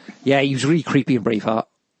 Yeah, he was really creepy in Braveheart.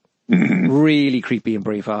 Mm-hmm. Really creepy in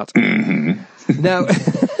Braveheart. Mm-hmm.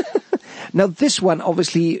 Now this one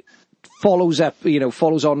obviously follows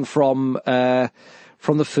on from the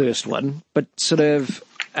first one, but sort of.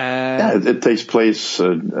 It takes place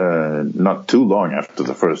not too long after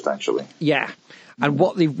the first, actually. Yeah, and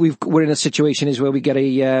what we're in a situation is where we get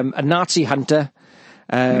a Nazi hunter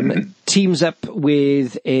teams up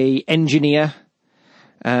with a engineer.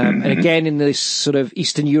 And again, in this sort of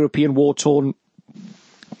Eastern European war-torn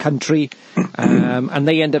country, and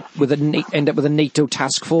they end up with a NATO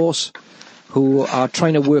task force who are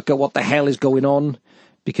trying to work out what the hell is going on,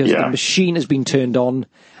 because the machine has been turned on,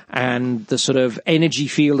 and the sort of energy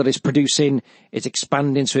field that it's producing is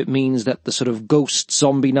expanding. So it means that the sort of ghost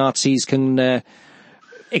zombie Nazis can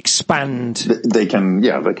expand. They can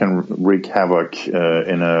wreak havoc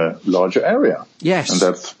in a larger area. Yes, and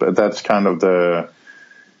that's kind of the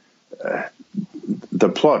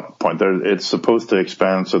plot point. It's supposed to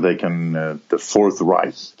expand so they can the Fourth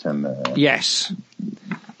Reich can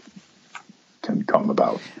come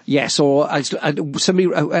about. Yes, or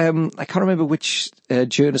somebody I can't remember which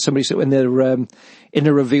journalist, somebody said when they're in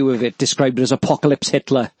a review of it described it as Apocalypse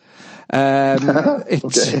Hitler.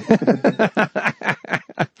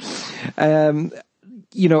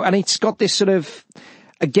 You know, and it's got this sort of,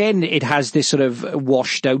 again, it has this sort of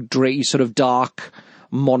washed out, sort of dark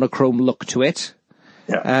monochrome look to it.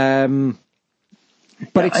 Yeah.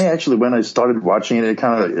 But I actually, when I started watching it, it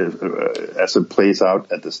kind of, as it plays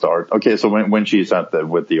out at the start. Okay, so when she's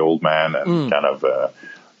with the old man and kind of,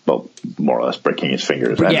 more or less breaking his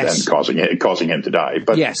fingers and causing him to die.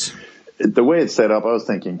 But the way it's set up, I was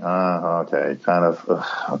thinking,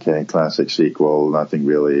 classic sequel, nothing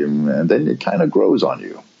really, and then it kind of grows on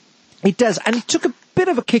you. It does, and it took a bit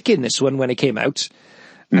of a kick in this one when it came out.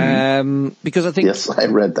 Because I think... Yes, I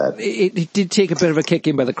read that. It did take a bit of a kick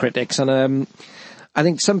in by the critics, and I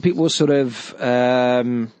think some people sort of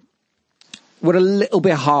were a little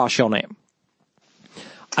bit harsh on it.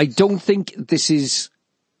 I don't think this is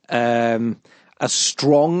as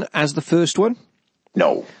strong as the first one.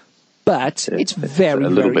 No. But it's a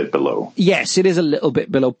little bit below. Yes, it is a little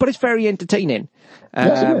bit below, but it's very entertaining.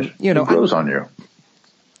 Yes, it is. You know, it grows on you.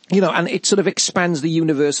 You know, and it sort of expands the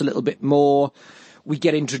universe a little bit more. We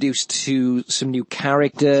get introduced to some new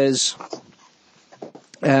characters.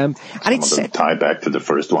 And it's tie back to the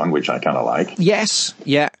first one, which I kind of like. Yes,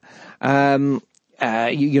 yeah. You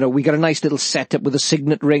know, we got a nice little setup with a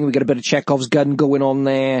signet ring. We got a bit of Chekhov's gun going on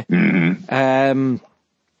there. Mm-hmm.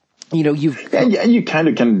 You know, and you kind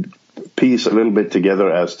of can piece a little bit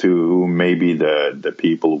together as to who maybe the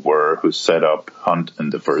people were who set up Hunt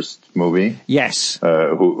in the first movie. Yes.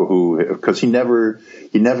 Because he never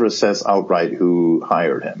says outright who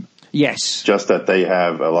hired him. Yes. Just that they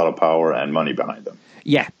have a lot of power and money behind them.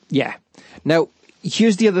 Yeah, yeah. Now,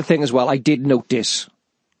 here's the other thing as well. I did notice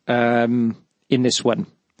in this one.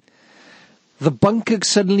 The bunker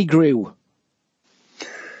suddenly grew.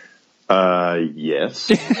 Yes,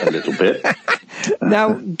 a little bit.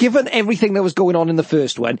 Now, given everything that was going on in the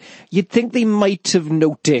first one, you'd think they might have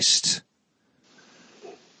noticed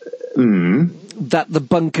that the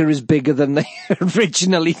bunker is bigger than they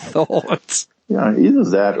originally thought. Yeah, either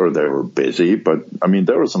that or they were busy. But I mean,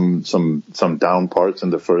 there were some down parts in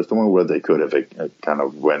the first one where they could have kind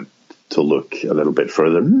of went to look a little bit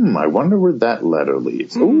further. I wonder where that ladder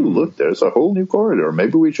leads. Oh, look, there's a whole new corridor.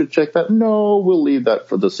 Maybe we should check that. No, we'll leave that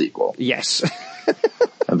for the sequel. Yes.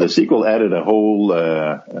 And the sequel added a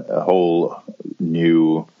whole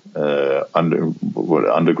new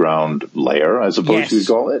underground layer, I suppose you'd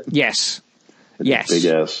call it. Yes. Yes. Big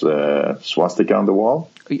ass swastika on the wall.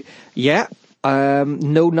 Yeah.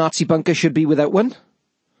 No Nazi bunker should be without one.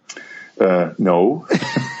 No.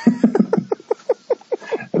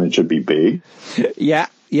 And it should be big. Yeah.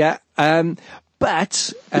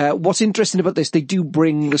 But what's interesting about this, they do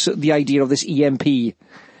bring the idea of this EMP,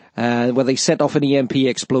 where they set off an EMP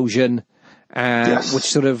explosion, which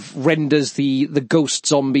sort of renders the ghost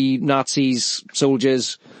zombie Nazis,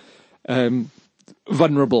 soldiers,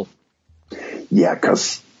 vulnerable. Yeah,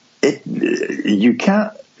 because you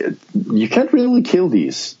can't really kill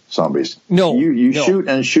these zombies. No, you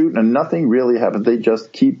shoot and nothing really happens. They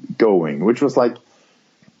just keep going, which was like,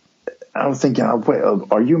 I was thinking,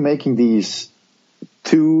 are you making these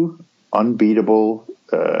too unbeatable?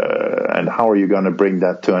 And how are you going to bring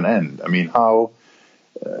that to an end? I mean, how?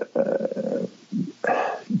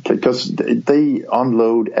 Because they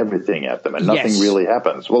unload everything at them and nothing really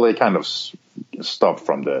happens. Well, they kind of stop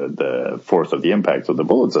from the force of the impact of the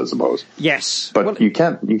bullets, I suppose. Yes, but you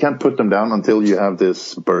can't put them down until you have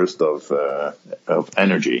this burst of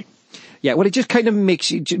energy. Yeah, well, it just kind of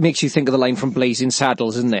makes you think of the line from Blazing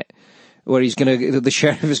Saddles, isn't it? Where the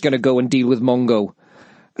sheriff is going to go and deal with Mongo.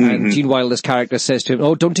 And Gene Wilder's character says to him,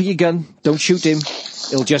 "Oh, don't take your gun. Don't shoot him.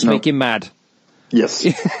 It'll just make him mad." Yes.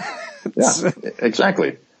 Yeah,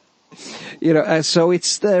 exactly. So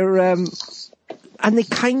it's their, and they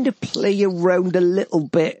kind of play around a little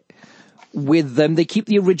bit with them. They keep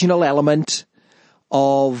the original element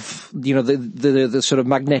of, the sort of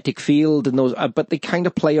magnetic field and those, but they kind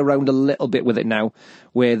of play around a little bit with it now,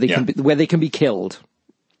 where they can be killed.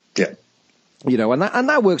 Yeah. And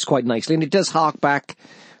that works quite nicely, and it does hark back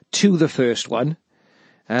to the first one.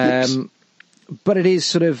 But it is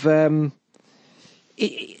sort of, I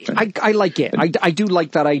like it. I do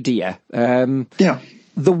like that idea.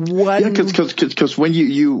 The one, because when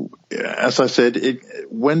you, as I said,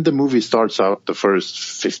 when the movie starts out, the first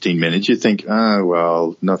 15 minutes, you think,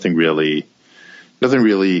 nothing really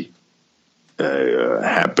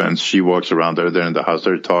happens. She walks around there, they're in the house,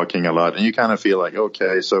 they're talking a lot, and you kind of feel like,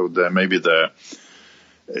 okay, so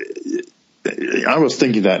I was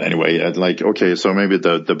thinking that anyway, like, okay, so maybe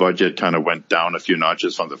the budget kind of went down a few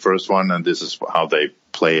notches from the first one, and this is how they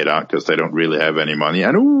play it out because they don't really have any money.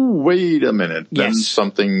 And wait a minute, then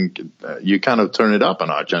something, you kind of turn it up a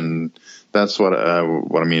notch, and that's what I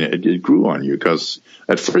mean. It grew on you because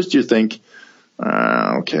at first you think,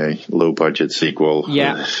 okay, low budget sequel.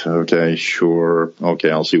 Yeah. Okay, sure. Okay,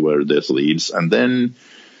 I'll see where this leads, and then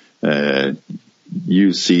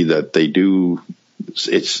you see that they do.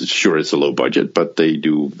 It's a low budget, but they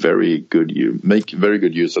do make very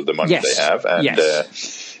good use of the money they have, and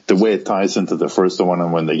the way it ties into the first one,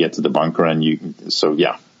 and when they get to the bunker,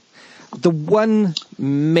 the one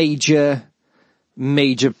major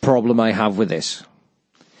problem I have with this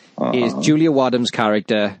is Julia Wadham's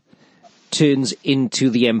character turns into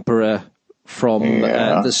the Emperor from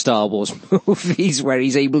the Star Wars movies, where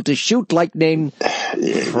he's able to shoot lightning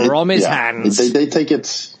from his hands. They take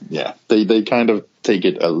it, they kind of take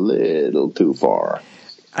it a little too far.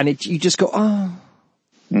 And you just go,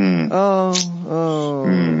 that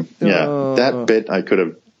bit I could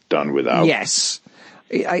have done without. Yes.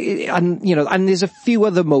 And there's a few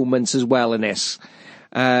other moments as well in this.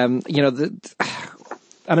 And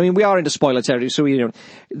I mean, we are into spoiler territory, so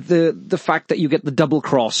the fact that you get the double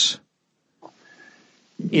cross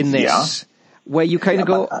in this, where you kind of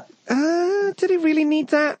go, did he really need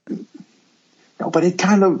that? No, but it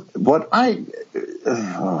kind of,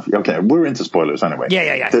 okay, we're into spoilers anyway.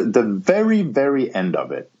 Yeah. The very, very end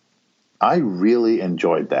of it, I really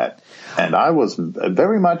enjoyed that. And I was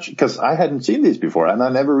very much, because I hadn't seen these before, and I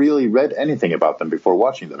never really read anything about them before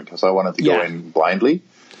watching them, because I wanted to go in blindly.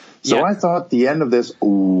 So I thought the end of this,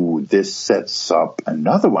 this sets up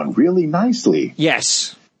another one really nicely.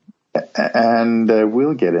 Yes. And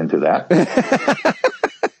we'll get into that.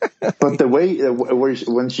 But the way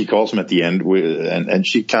when she calls him at the end, and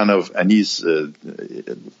she kind of, and he's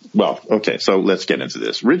okay. So let's get into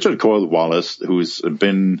this. Richard Coyle Wallace, who's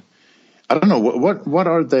been, I don't know what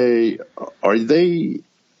are they? Are they?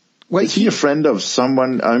 Well, is he a friend of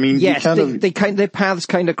someone? I mean, yes, their paths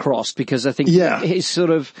kind of crossed, because I think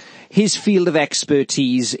his field of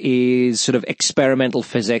expertise is sort of experimental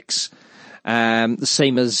physics, the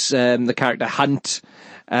same as the character Hunt.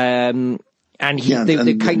 And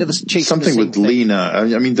they're kind of chasing something the same with thing. Lena.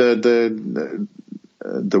 I mean,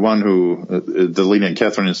 the one who the Lena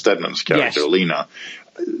Catherine Stedman's character, Lena.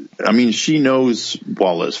 I mean, she knows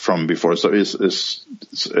Wallace from before. So is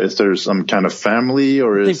there some kind of family,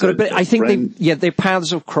 or is they've got I think their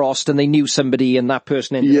paths have crossed, and they knew somebody, and that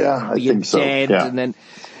person ended up being dead, and then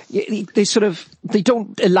they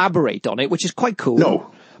don't elaborate on it, which is quite cool.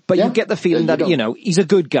 No, but you get the feeling that he's a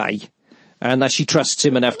good guy, and that she trusts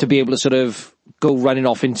him enough to be able to sort of go running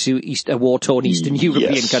off into a war-torn Eastern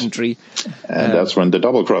European country. And that's when the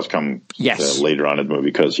double cross comes later on in the movie,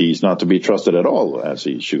 because he's not to be trusted at all as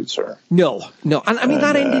he shoots her. No. And I mean,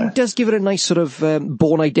 that ending does give it a nice sort of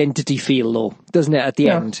Bourne Identity feel, though, doesn't it, at the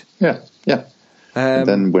end? Yeah. And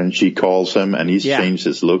then when she calls him and he's changed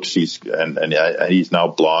his looks, he's now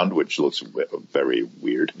blonde, which looks very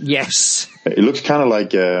weird. Yes. It looks kind of like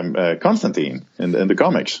Constantine in the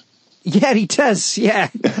comics. Yeah, he does, yeah.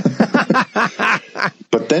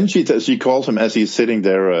 But then she calls him as he's sitting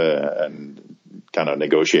there and kind of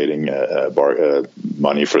negotiating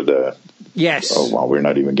money for the... Yes. Oh, well, we're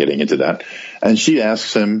not even getting into that. And she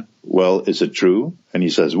asks him, well, is it true? And he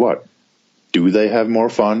says, what? Do they have more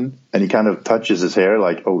fun? And he kind of touches his hair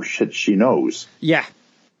like, oh, shit, she knows. Yeah.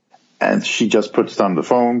 And she just puts down the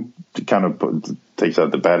phone, takes out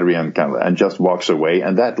the battery and just walks away.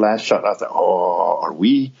 And that last shot, I thought, are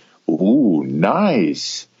we... Ooh,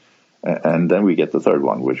 nice. And then we get the third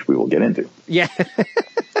one, which we will get into. Yeah.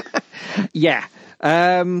 Yeah.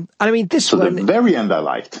 I mean, this one... the very end I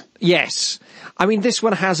liked. Yes. I mean, this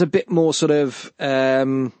one has a bit more sort of...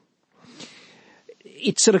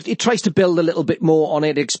 it tries to build a little bit more on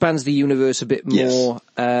it. It expands the universe a bit more.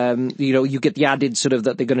 Yes. You get the added sort of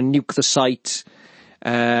that they're going to nuke the site.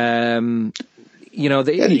 You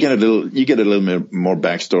get a little bit more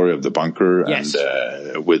backstory of the bunker, yes.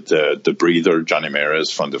 And with the breather, Johnny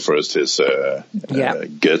Maris from the first,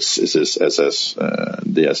 Götz is his SS,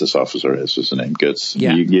 the SS officer is his name, Götz.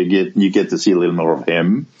 Yeah. You get to see a little more of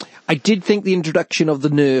him. I did think the introduction of the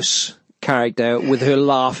nurse character with her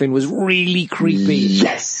laughing was really creepy.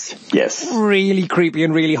 Yes. Really creepy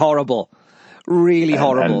and really horrible. Really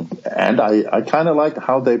horrible. And I kind of liked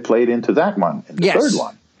how they played into that one, the third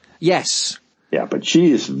one. Yes. Yeah, but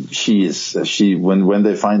she when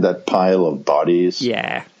they find that pile of bodies.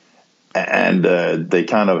 Yeah. And they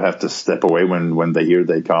kind of have to step away when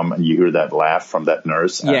they come, and you hear that laugh from that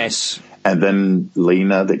nurse. Yes. And then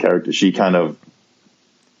Lena, the character, she kind of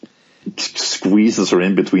squeezes her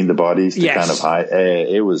in between the bodies to kind of hide.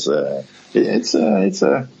 It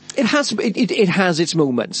has its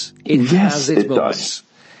moments. It has its moments.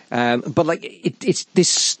 But like it's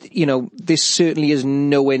this, this certainly is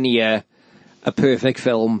nowhere near a perfect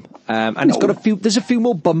film. And it's got there's a few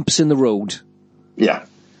more bumps in the road. Yeah.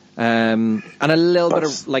 And a little bit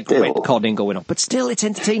of like retconning going on, but still it's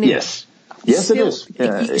entertaining. Yes, it is.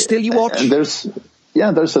 Still you watch. And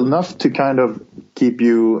there's enough to kind of keep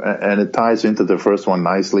you, and it ties into the first one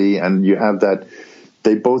nicely. And you have that,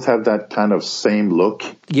 they both have that kind of same look.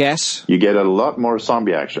 Yes. You get a lot more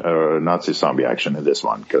zombie action, or Nazi zombie action in this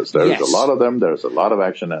one, because there's a lot of them. There's a lot of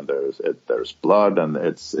action, and there's blood, and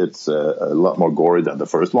it's a lot more gory than the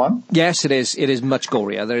first one. Yes, it is. It is much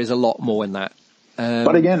gorier. There is a lot more in that.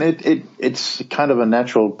 But again, it's kind of a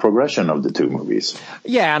natural progression of the two movies.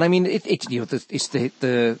 Yeah, and I mean, it's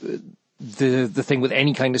the thing with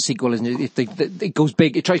any kind of sequel, isn't it? It goes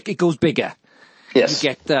big. It goes bigger. Yes,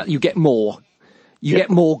 you get more. You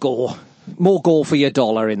get more gore for your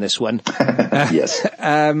dollar in this one. Yes,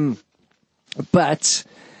 but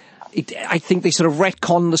I think they sort of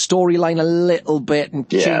retcon the storyline a little bit and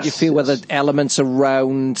change a few other elements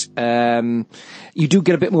around. You do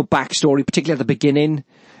get a bit more backstory, particularly at the beginning,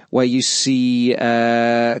 where you see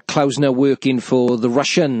Klausner working for the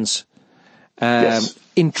Russians.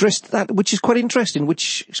 Which is quite interesting,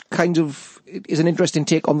 which kind of is an interesting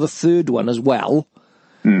take on the third one as well.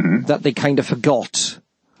 Mm-hmm. That they kind of forgot.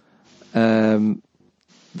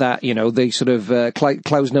 That, they sort of,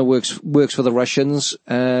 Klausner works for the Russians,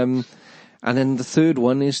 and then the third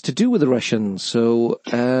one is to do with the Russians. So,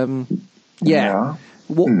 the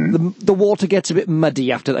water gets a bit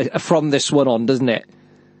muddy from this one on, doesn't it?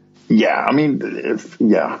 Yeah, I mean,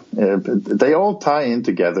 they all tie in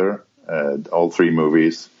together, all three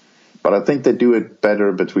movies, but I think they do it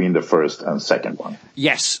better between the first and second one.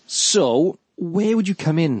 Yes. So, where would you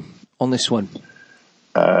come in on this one?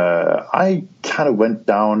 I kind of went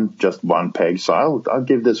down just one peg, so I'll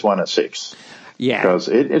give this one a 6. Yeah. Because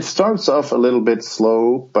it starts off a little bit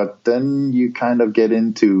slow, but then you kind of get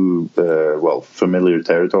into, familiar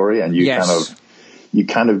territory, and you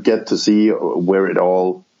kind of get to see where it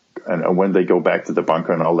all, and when they go back to the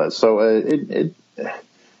bunker and all that. So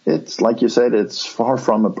It's like you said, it's far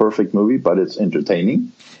from a perfect movie, but it's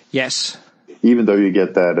entertaining. Yes. Even though you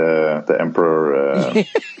get that the Emperor at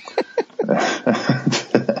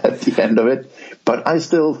the end of it, but I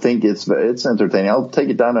still think it's entertaining. I'll take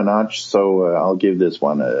it down a notch, so I'll give this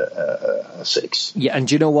one a 6. Yeah, and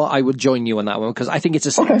do you know what? I would join you on that one because I think it's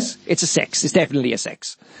a 6. Okay. It's a 6. It's definitely a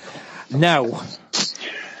 6. Now,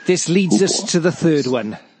 this leads us to the third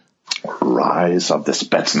one. Rise of the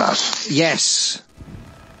Spetsnaz. Yes.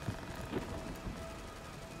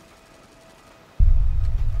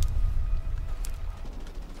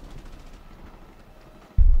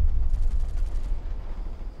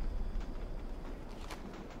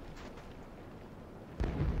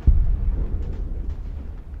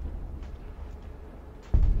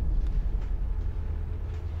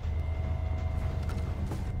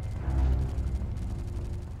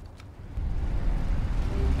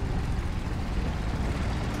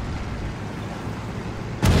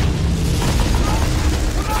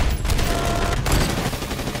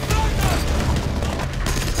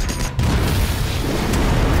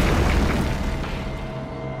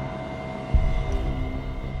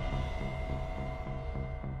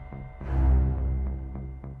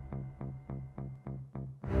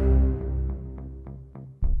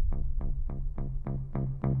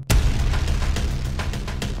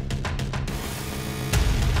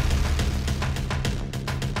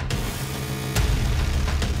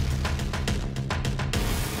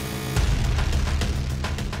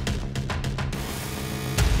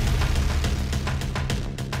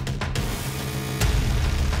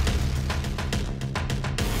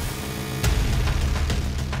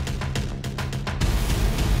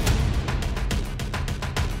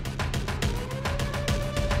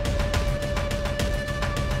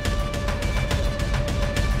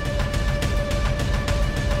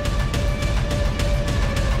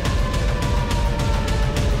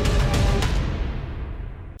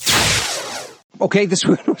 Okay, this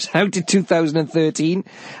one was out in 2013.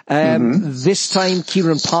 This time,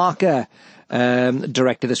 Kieran Parker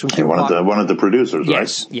directed this one. One of the producers,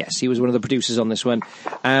 yes, right? Yes, he was one of the producers on this one.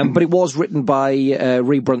 But it was written by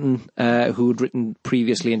Ray Brunton, who had written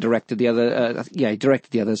previously and directed the other. He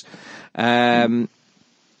directed the others.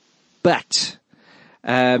 But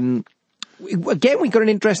again, we got an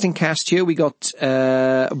interesting cast here. We got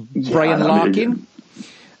Brian Larkin.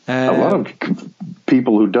 A lot of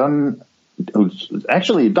people who's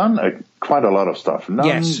actually done quite a lot of stuff.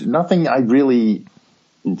 Nothing I really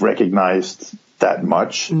recognized that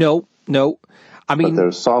much. No. I mean, but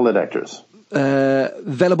they're solid actors.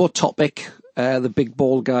 Velibor Topic, the big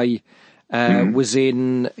ball guy, was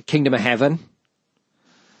in Kingdom of Heaven.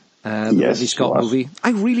 The Ridley Scott movie. I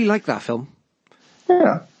really like that film.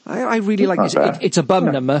 Yeah. I really like it. It's a bum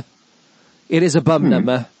number. It is a bum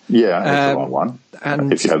number. Yeah, it's a long one.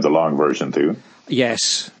 And if you have the long version too.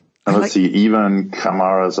 Yes. And let's see, Ivan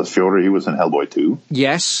Kamaras as Fjord, he was in Hellboy 2.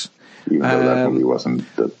 Yes. Even though that movie wasn't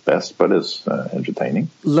the best, but it's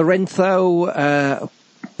entertaining. Lorenzo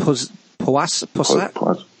Posa?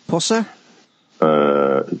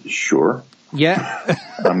 Sure. Yeah.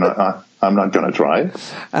 I'm not going to try.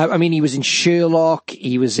 I mean, he was in Sherlock.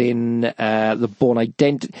 He was in The Bourne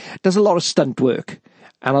Identity. Does a lot of stunt work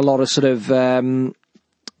and a lot of sort of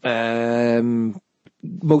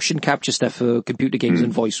motion capture stuff for computer games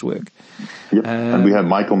and voice work. Yep. And we have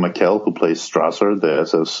Michael McKell, who plays Strasser, the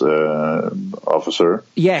SS officer.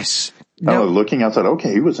 Yes. Now, looking outside,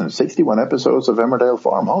 okay, he was in 61 episodes of Emmerdale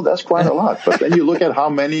Farm. Oh, that's quite a lot. But then you look at how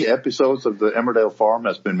many episodes of the Emmerdale Farm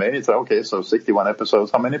has been made. It's like, okay, so 61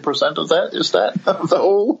 episodes. How many percent of that is that of the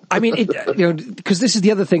whole? I mean, because this is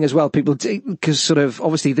the other thing as well. People, because sort of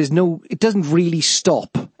obviously it doesn't really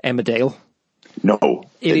stop Emmerdale. No,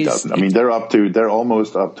 it doesn't. I mean, they're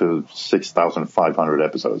almost up to 6,500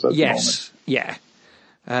 episodes at the moment. Yeah.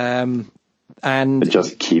 And it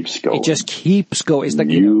just keeps going. It's like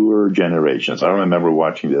newer generations. I remember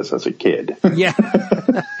watching this as a kid. Yeah.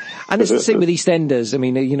 And it's the same with EastEnders. I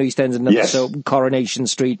mean, EastEnders and so Coronation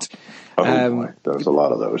Street. Boy. There's a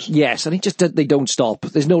lot of those. Yes, and they don't stop.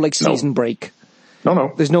 There's no season break.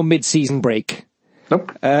 No. There's no mid-season break.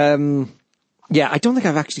 Nope. Yeah, I don't think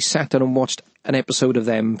I've actually sat down and watched an episode of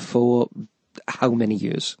them for how many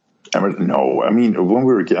years? No, I mean, when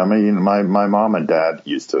we were kids, my mom and dad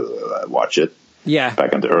used to watch it. Yeah.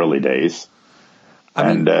 Back in the early days.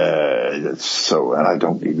 And I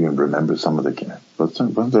don't even remember some of the...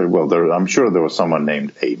 I'm sure there was someone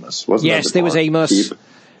named Amos, wasn't there? Yes, there was Amos.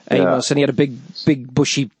 And he had a big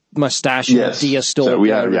bushy mustache and a deer stalk. So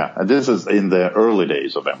and this is in the early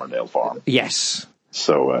days of Emmerdale Farm. Yes.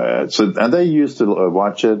 So and they used to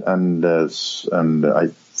watch it, and I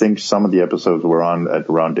think some of the episodes were on at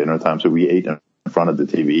around dinner time, so we ate in front of the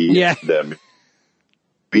TV. Yeah.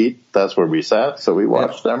 That's where we sat, so we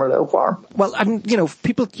watched Emmerdale Farm. Well, and,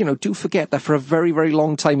 people, do forget that for a very, very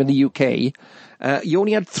long time in the UK, you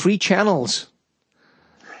only had 3 channels.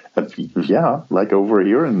 Yeah, like over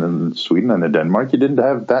here in Sweden and in Denmark, you didn't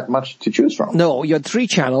have that much to choose from. No, you had 3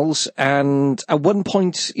 channels, and at one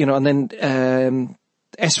point, and then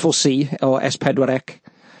S4C, or S4C,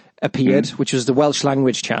 appeared, which was the Welsh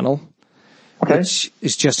language channel, which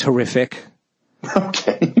is just horrific.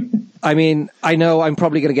 Okay. I mean, I know I'm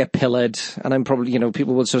probably going to get pillared, and I'm probably,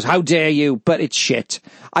 people will say, how dare you, but it's shit.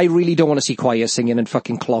 I really don't want to see choir singing and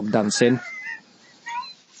fucking clog dancing.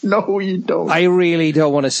 No, you don't. I really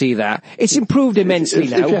don't want to see that. It's improved immensely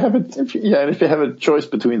now. If you have a choice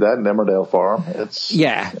between that and Emmerdale Farm, it's...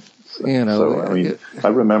 Yeah. So, I mean, I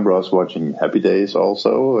remember us watching Happy Days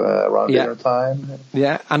also around dinner time.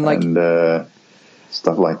 Yeah, and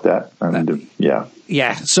stuff like that. And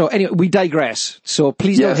Yeah, so anyway, we digress. So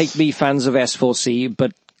please don't hate me, fans of S4C,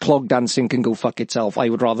 but clog dancing can go fuck itself. I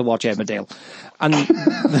would rather watch Emmerdale. And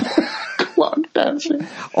clog dancing.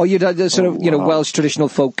 Or the sort of, Welsh traditional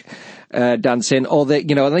folk dancing, or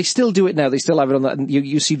and they still do it now. They still have it on that. And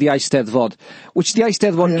you see the Eisteddfod, which the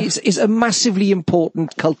Eisteddfod is a massively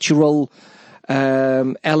important cultural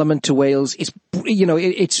element to Wales. It's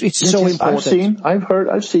so important.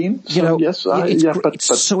 I've seen. So,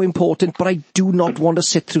 it's so important. But I do not want to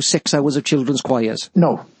sit through 6 hours of children's choirs.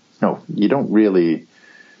 No, you don't really.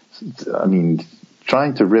 I mean,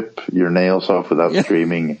 trying to rip your nails off without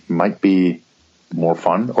screaming might be more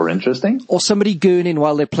fun or interesting. Or somebody gooning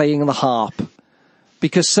while they're playing the harp,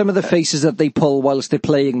 because some of the faces that they pull whilst they're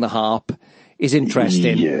playing the harp is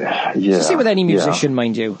interesting. Yeah. Same with any musician,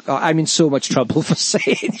 mind you. I'm in so much trouble for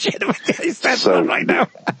saying shit about this right now.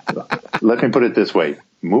 Let me put it this way.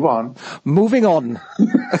 Move on. Moving on.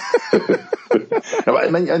 I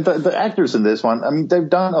mean, the actors in this one, I mean, they've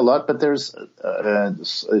done a lot, but there's,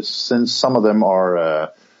 since some of them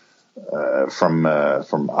are, from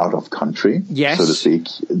out of country, so to speak,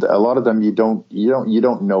 a lot of them you don't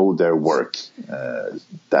know their work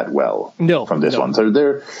that well from this one.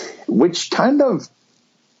 So which kind of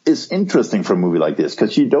is interesting for a movie like this,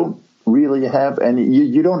 because you don't really have any.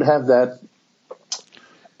 You don't have that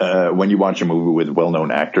when you watch a movie with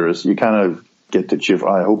well-known actors. You kind of get to cheer.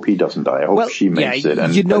 I hope he doesn't die. I hope she makes it.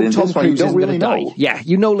 And Tom Cruise isn't really going to die. Yeah,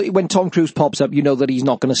 when Tom Cruise pops up, you know that he's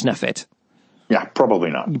not going to snuff it. Yeah, probably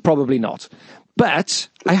not. Probably not. But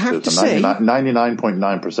I have to say...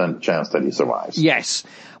 99.9% chance that he survives. Yes.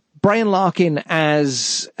 Brian Larkin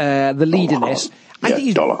as the lead in this. I think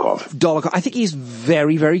he's Dolokhov. I think he's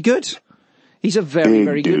very, very good. He's a very,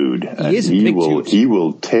 very good... dude. He is a big dude. He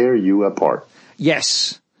will tear you apart.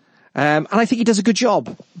 Yes. And I think he does a good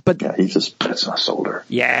job. But he just spits on a shoulder.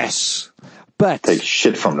 Yes. But... Takes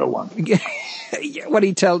shit from no one.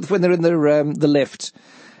 when they're in the lift...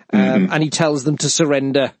 and he tells them to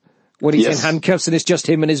surrender when he's in handcuffs, and it's just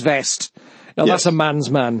him and his vest. Now that's a man's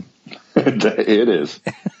man. It is.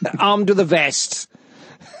 Armed with a vest.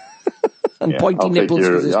 And pointy nipples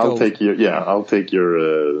with his gold. I'll take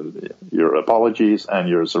your apologies and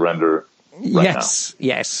your surrender right now.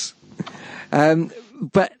 Yes.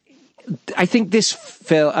 But I think the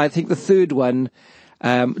third one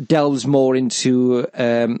delves more into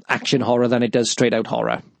action horror than it does straight out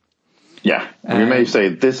horror. Yeah, we may say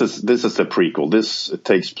this is the prequel. This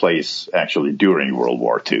takes place actually during World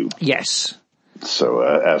War II. Yes. So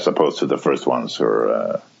as opposed to the first ones who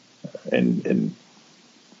are in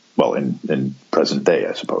present day,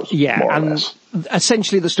 I suppose. Yeah, more and or less.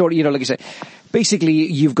 Essentially the story, like I said, basically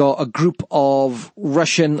you've got a group of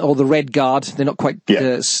Russian, or the Red Guard. They're not quite.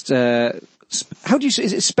 How do you say?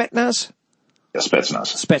 Is it Spetsnaz?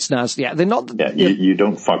 Spetsnaz, yeah. They're not... Yeah, you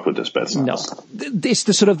don't fuck with the Spetsnaz. No. It's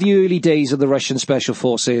the sort of the early days of the Russian Special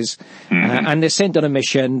Forces, and they're sent on a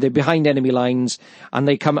mission, they're behind enemy lines, and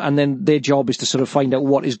they come, and then their job is to sort of find out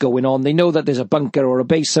what is going on. They know that there's a bunker or a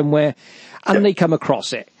base somewhere, and they come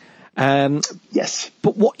across it. Yes.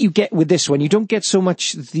 But what you get with this one, you don't get so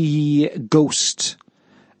much the ghost...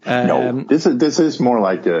 no, this is more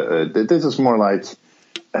like...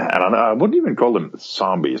 I don't know, I wouldn't even call them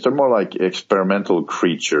zombies. They're more like experimental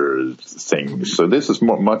creature things. So this is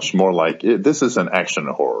much more like, this is an action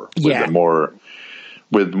horror.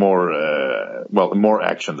 With more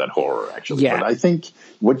action than horror, actually. Yeah. But I think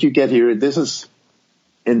what you get here, this is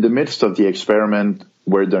in the midst of the experiment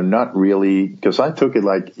where they're not really, because I took it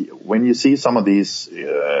like, when you see some of these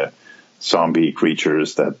zombie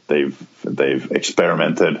creatures that they've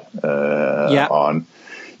experimented on,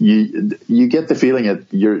 you get the feeling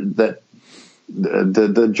that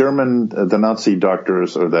the German, the Nazi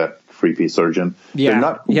doctors or that freaky surgeon, they're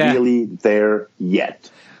not really there yet.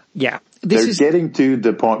 Yeah. They're getting to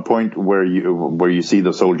the point where you see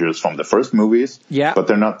the soldiers from the first movies, but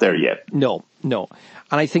they're not there yet. No. And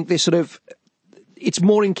I think they sort of, it's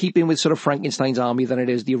more in keeping with sort of Frankenstein's army than it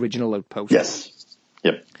is the original Outpost. Yes.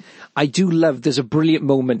 Yep. I do love, there's a brilliant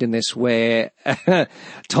moment in this where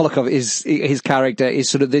Dolokhov, his character is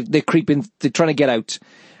sort of, they're creeping, they're trying to get out,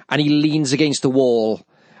 and he leans against the wall,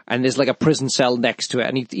 and there's like a prison cell next to it,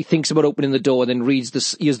 and he thinks about opening the door, and then hears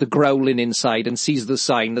the growling inside, and sees the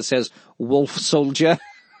sign that says, Wolf Soldier.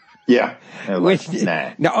 Yeah.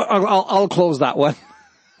 Nah. No, I'll close that one.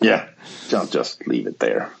 Yeah. Don't just leave it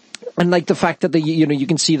there. And like the fact that you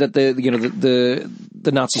can see that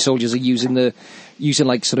the Nazi soldiers are using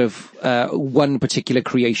like sort of one particular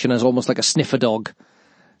creation as almost like a sniffer dog.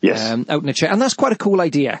 Yes. Out in a chair. And that's quite a cool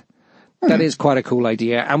idea. That is quite a cool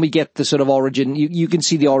idea. And we get the sort of origin, you can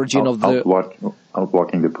see the origin of the... Out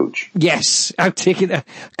walking the pooch. Yes. Could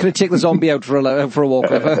I take the zombie out for a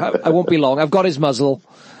walk? I won't be long. I've got his muzzle.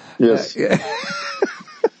 Yes.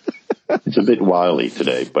 It's a bit wily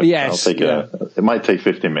today, but yes, it might take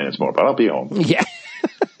 15 minutes more, but I'll be home. Yeah.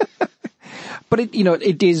 But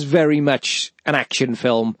it is very much an action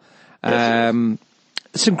film. Yes,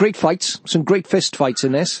 some great fights, some great fist fights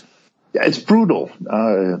in this. Yeah, it's brutal.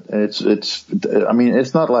 It's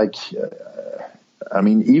not like,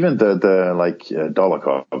 even the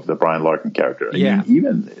Dolokhov, the Brian Larkin character.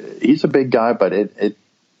 He's a big guy, but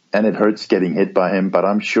it hurts getting hit by him, but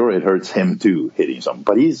I'm sure it hurts him too, hitting someone.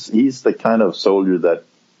 But he's the kind of soldier that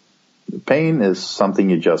pain is something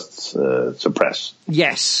you just suppress.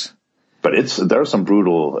 Yes. But there are some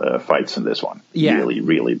brutal fights in this one. Yeah. Really,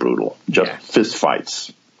 really brutal. Just fist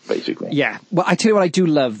fights, basically. Yeah. Well, I tell you what, I do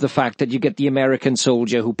love the fact that you get the American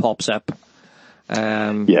soldier who pops up. What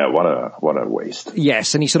a waste.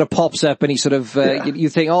 Yes, and he sort of pops up and he sort of, you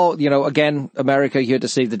think, again, America here to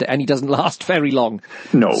save the day, and he doesn't last very long.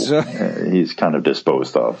 No, he's kind of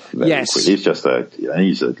disposed of very quickly. He's just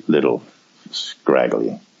he's a little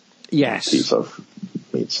scraggly piece of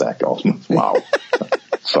meat sack almost. Wow.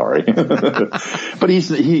 Sorry. But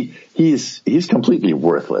he's completely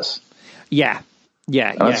worthless. Yeah.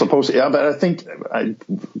 And I suppose, but I think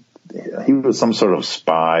he was some sort of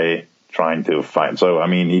spy trying to find. So,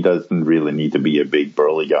 he doesn't really need to be a big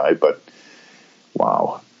burly guy, but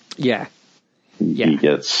wow. Yeah. He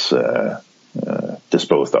gets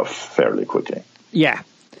disposed of fairly quickly. Yeah.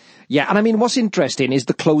 Yeah. And what's interesting is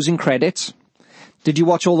the closing credits. Did you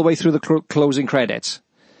watch all the way through the closing credits?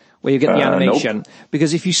 Where you get the animation? Nope.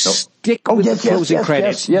 Because if you stick with the closing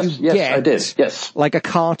credits, you get I did. Yes. Like a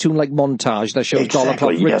cartoon-like montage that shows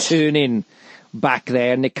Dolokhov returning back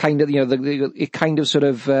there, and it kind of, it kind of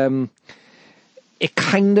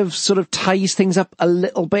sort of ties things up a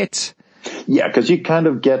little bit. Yeah, because you kind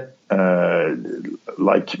of get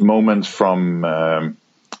like moments from that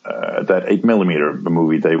 8mm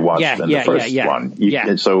movie they watched in the first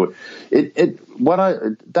one. So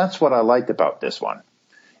that's what I liked about this one.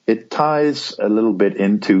 It ties a little bit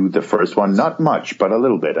into the first one, not much, but a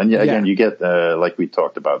little bit. And again, you get, like we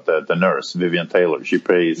talked about, the nurse, Vivian Taylor. She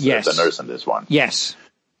plays the nurse in this one. Yes.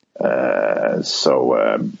 And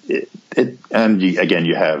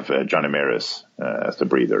you have Johnny Maris as the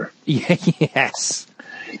breather. Yes.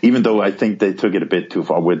 Even though I think they took it a bit too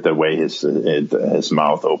far with the way his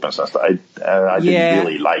mouth opens and stuff. I didn't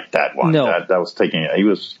really like that one. No. That was he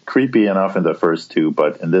was creepy enough in the first two,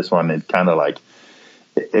 but in this one, it kind of like,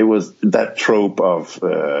 it was that trope of.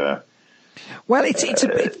 Well, it's a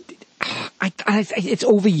bit. It's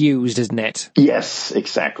overused, isn't it? Yes,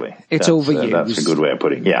 exactly. It's overused. That's a good way of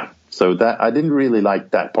putting it. Yeah. So that I didn't really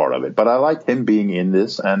like that part of it, but I liked him being in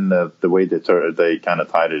this and the way they kind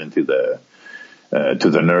of tied it into to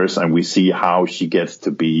the nurse, and we see how she gets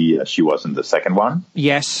to be. She was in the second one.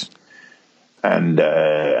 Yes. And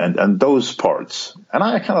those parts, and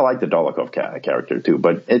I kind of like the Dolokhov character too,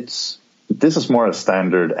 but this is more a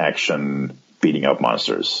standard action beating up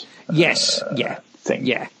monsters. Yes. Thing.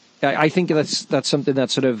 Yeah. I think that's something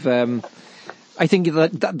that sort of, I think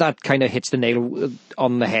that kind of hits the nail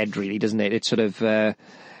on the head, really, doesn't it? It's sort of,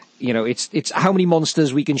 it's how many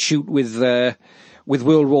monsters we can shoot with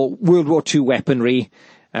World War II weaponry,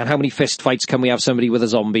 and how many fist fights can we have somebody with a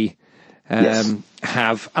zombie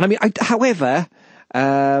have? And however,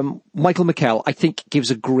 Michael McKell, I think,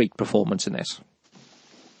 gives a great performance in this.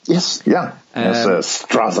 Yes, yeah, as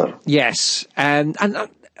Strasser. Yes, and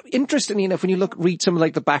interestingly enough, when you read some of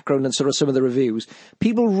like the background and sort of some of the reviews,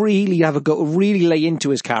 people really really lay into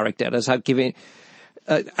his character as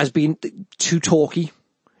being too talky.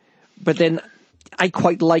 But then I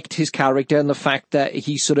quite liked his character and the fact that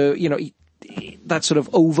he sort of, that sort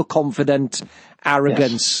of overconfident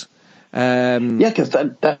arrogance. Because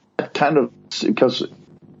that kind of, because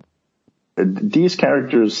these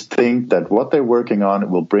characters think that what they're working on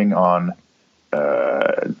will bring on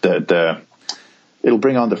it'll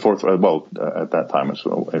bring on the fourth. Well, at that time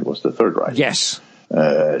it was the Third Reich. Yes.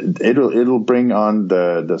 It'll bring on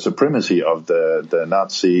the supremacy of the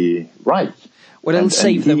Nazi Reich. Well, it'll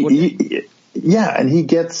save them. And he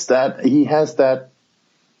gets that. He has that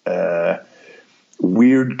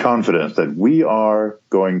weird confidence that we are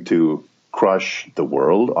going to crush the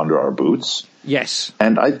world under our boots. Yes.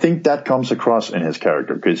 And I think that comes across in his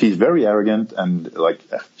character because he's very arrogant and like,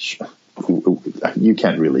 you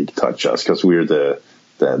can't really touch us because we're the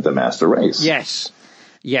master race. Yes.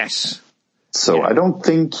 Yes. So I don't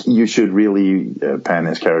think you should really pan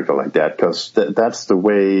his character like that because that's the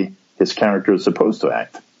way his character is supposed to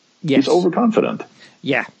act. Yes. He's overconfident.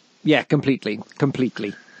 Yeah. Yeah, completely.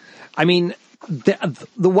 I mean,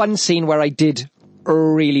 the one scene where I did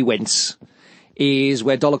really wince is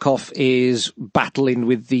where Dolokhov is battling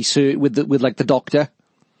with the doctor,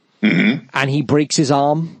 and he breaks his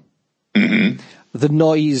arm. The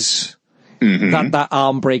noise that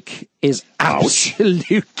arm break is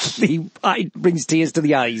absolutely it brings tears to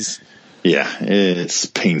the eyes. Yeah, it's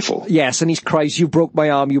painful. Yes, and he cries, "You broke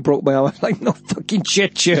my arm, you broke my arm." I'm like, no fucking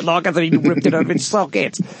shit, Sherlock. I thought he ripped it out of its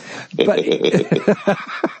socket.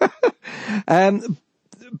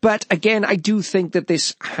 But again, I do think that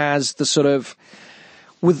this has the sort of,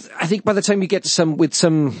 I think by the time you get to some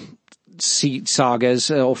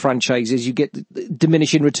sagas or franchises, you get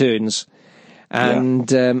diminishing returns.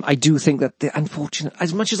 And I do think that, unfortunately,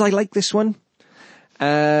 as much as I like this one,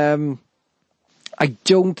 I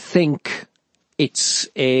don't think it's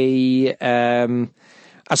as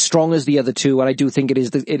strong as the other two, and I do think it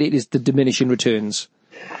is the diminishing returns.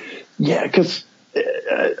 Yeah, because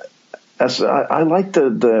I like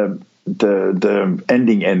the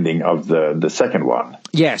ending of the second one.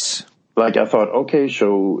 Yes. Like I thought, okay,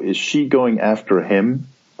 so is she going after him?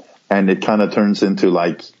 And it kind of turns into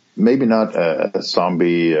like maybe not a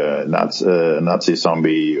zombie, Nazi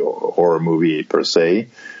zombie horror movie per se,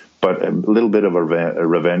 but a little bit of a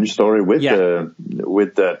revenge story with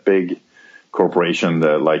that big corporation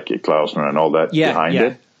like Klausner and all that behind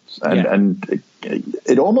it. And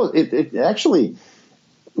it actually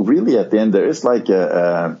really at the end there is like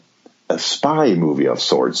a spy movie of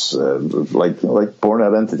sorts, like Bourne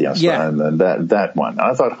Identity and that one. And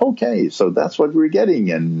I thought, okay, so that's what we're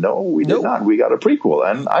getting. And no, we did not. We got a prequel,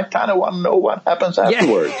 and I kind of want to know what happens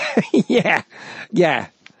afterwards. Yeah,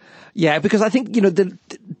 because I think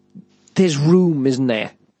there's room, isn't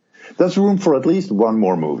there? There's room for at least one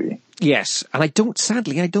more movie. Yes, and I don't think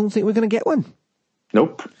we're going to get one.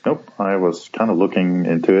 Nope. I was kind of looking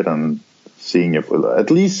into it and seeing if we'll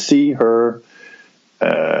at least see her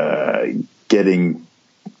getting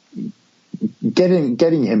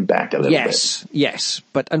him back a little bit. Yes.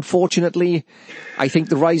 But unfortunately, I think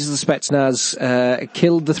the rise of the Spetsnaz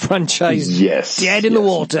killed the franchise dead in the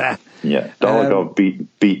water. Yeah, Dolokhov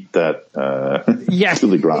beat that to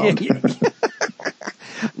the ground.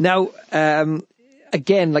 Now,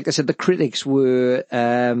 again, like I said, the critics were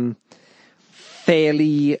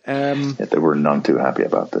fairly... they were none too happy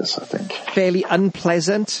about this, I think. Fairly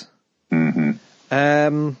unpleasant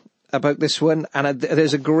about this one. And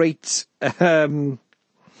there's a great...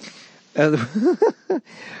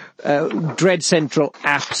 Dread Central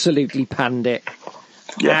absolutely panned it.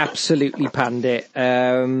 Yeah. Absolutely panned it.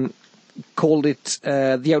 Called it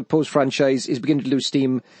the Outpost franchise is beginning to lose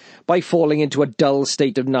steam by falling into a dull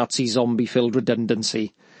state of Nazi zombie-filled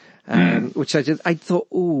redundancy. Which I thought,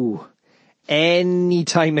 ooh,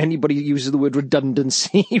 anytime anybody uses the word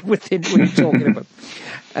redundancy within what you're talking about.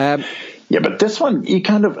 Yeah, but this one, you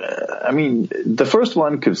kind of, the first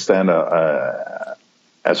one could stand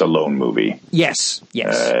as a lone movie. Yes.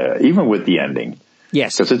 Even with the ending.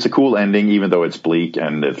 Yes. Because it's a cool ending, even though it's bleak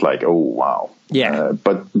and it's like, oh, wow. Yeah.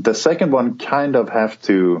 But the second one kind of have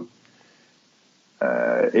to,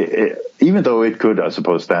 even though it could, I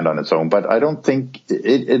suppose, stand on its own, but I don't think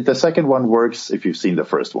the second one works if you've seen the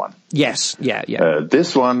first one. Yes. Yeah.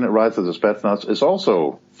 This one, Rise of the Spetsnaz, is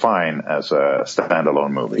also fine as a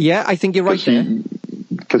standalone movie. Yeah, I think you're right there.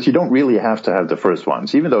 Because you don't really have to have the first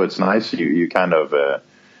ones. Even though it's nice, you kind of...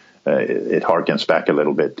 it harkens back a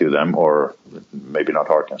little bit to them, or maybe not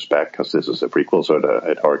harkens back because this is a prequel, so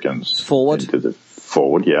it harkens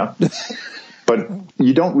forward. Yeah. But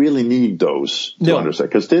you don't really need those to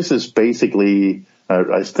understand, because this is basically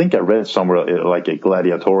I think I read somewhere like a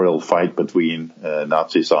gladiatorial fight between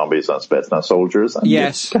Nazi zombies and Spetsnaz soldiers. And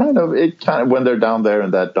yes. It kind of when they're down there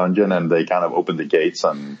in that dungeon and they kind of open the gates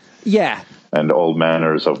and all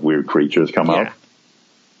manners of weird creatures come out.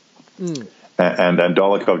 And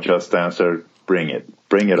Dolokhov just stands there, bring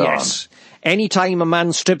it on. Anytime a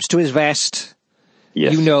man strips to his vest,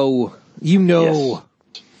 you know. Yes.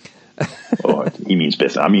 Oh, he means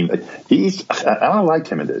business. I mean, I like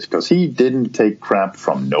him in this because he didn't take crap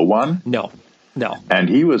from no one. No. And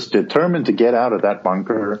he was determined to get out of that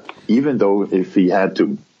bunker, even though if he had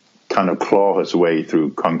to kind of claw his way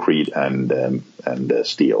through concrete and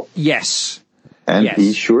steel. Yes. And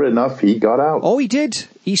he, sure enough, he got out. Oh, he did.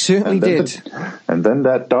 He certainly did. And then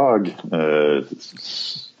that dog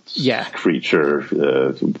creature,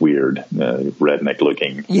 weird,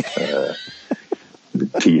 redneck-looking,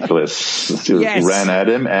 teethless, ran at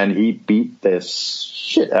him, and he beat the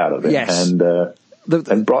shit out of him and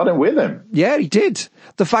brought him with him. Yeah, he did.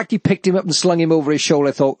 The fact he picked him up and slung him over his shoulder,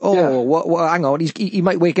 I thought, hang on, he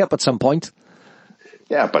might wake up at some point.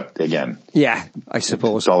 Yeah, but again... Yeah, I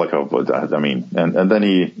suppose. Dolokhov, I mean, and then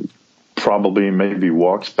he probably maybe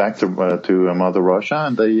walks back to Mother Russia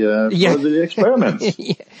and they do the experiments.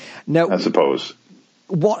 Now, I suppose.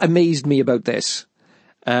 What amazed me about this,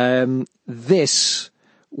 this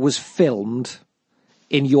was filmed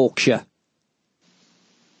in Yorkshire.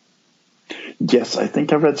 Yes, I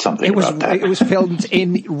think I read something about that. It was filmed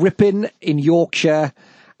in Ripon in Yorkshire,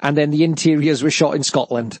 and then the interiors were shot in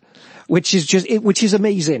Scotland, which is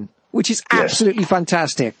amazing, which is absolutely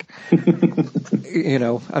fantastic. You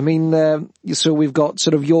know, I mean, so we've got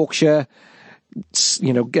sort of Yorkshire,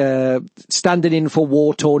 you know, standing in for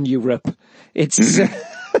war-torn Europe. It's...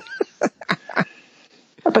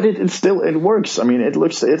 But it works. I mean,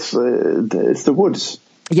 it's the woods.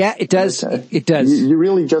 Yeah, it does. It does. You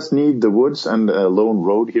really just need the woods and a lone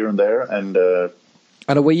road here and there, and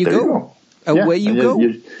away you go. Away you go.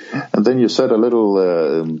 And then you said a little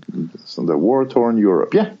the war-torn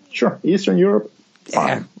Europe. Yeah, sure, Eastern Europe.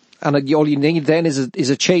 Fine. And all you need then is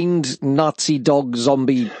a chained Nazi dog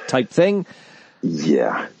zombie type thing.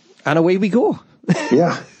 Yeah. And away we go.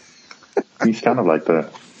 Yeah. He's kind of like I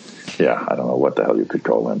don't know what the hell you could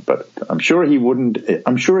call him, but I'm sure he won't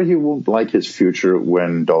like his future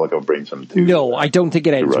when Dolokhov brings him to No, I don't think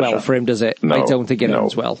it ends well for him, does it? No, I don't think it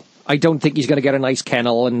ends well. I don't think he's going to get a nice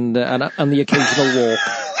kennel and the occasional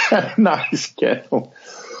walk. Nice kennel.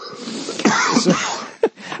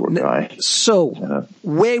 Poor guy. So,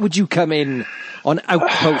 where would you come in on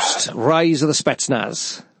Outpost, Rise of the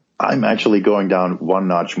Spetsnaz? I'm actually going down one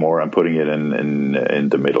notch more. I'm putting it in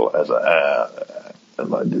the middle as a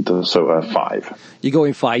 5. You're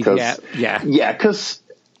going 5, yeah. Yeah, because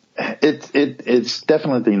it's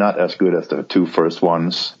definitely not as good as the 2 first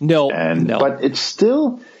ones. No, but it's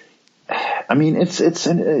still. I mean,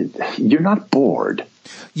 you're not bored.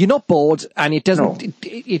 You're not bored, and it doesn't. No.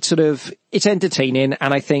 It's entertaining,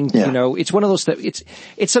 and I think you know it's one of those that it's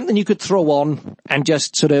something you could throw on and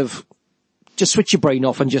just switch your brain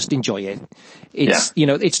off and just enjoy it. It's you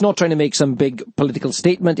know, it's not trying to make some big political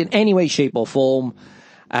statement in any way, shape, or form.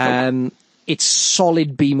 It's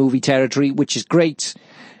solid B-movie territory, which is great.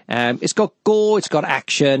 It's got gore, it's got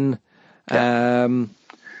action. The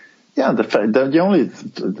only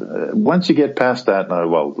once you get past that,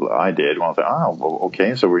 I did. Well,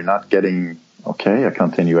 okay, so we're not getting a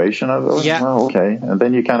continuation of it. Yeah. Well, okay, and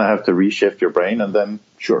then you kind of have to reshift your brain, and then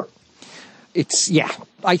sure.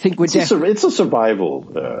 I think it's a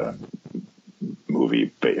survival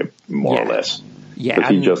movie, more or less. Yeah,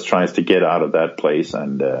 but he just tries to get out of that place,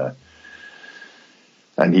 and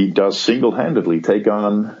he does single-handedly take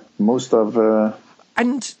on most of. The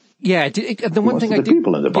one thing the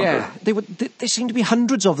people in the bunker. Yeah, there seem to be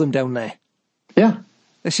hundreds of them down there. Yeah,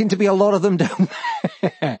 there seem to be a lot of them down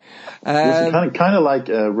there. It's kind of like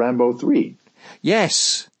Rambo 3.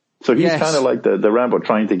 Yes. So he's kind of like the Rambo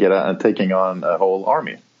trying to get out and taking on a whole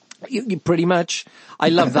army. You pretty much. I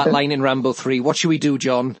love that line in Rambo 3. What should we do,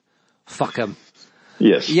 John? Fuck 'em.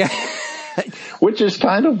 Yes. Yeah. Which is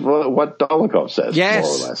kind of what Dolokhov says, more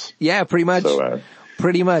or less. Yeah, pretty much.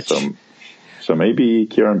 Pretty much. So maybe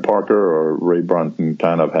Kieran Parker or Ray Brunton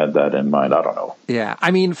kind of had that in mind. I don't know. Yeah.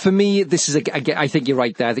 I mean, for me, this is I think you're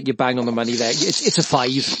right there. I think you're bang on the money there. It's a 5.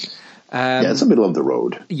 It's the middle of the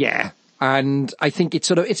road. Yeah. And I think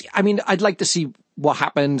I'd like to see what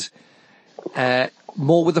happened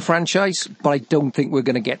more with the franchise, but I don't think we're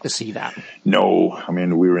going to get to see that. No. I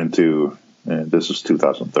mean, we were into, this is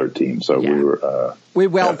 2013, so we're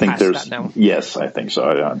well past that now. Yes, I think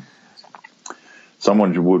so.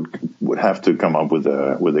 Someone would have to come up with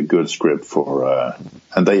a good script for,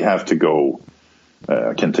 and they have to go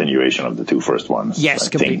continuation of the 2 first ones. Yes, I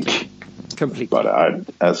completely. think. Completely. But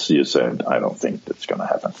as you said, I don't think that's going to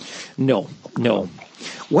happen. No.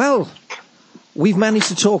 Well, we've managed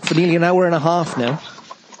to talk for nearly an hour and a half now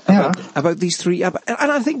about these 3, and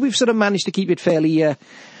I think we've sort of managed to keep it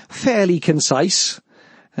fairly concise.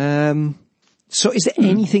 So is there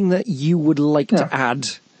anything that you would like to add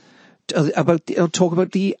talk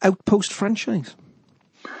about the Outpost franchise?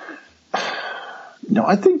 No,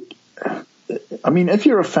 I think, if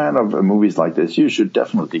you're a fan of movies like this, you should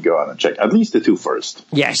definitely go out and check at least the 2 first.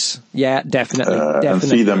 Yes, yeah, definitely. And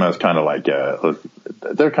see them as kind of like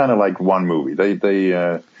they're kind of like one movie. They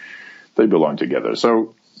belong together.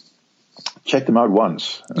 So check them out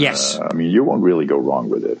once. Yes, you won't really go wrong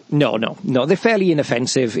with it. No. They're fairly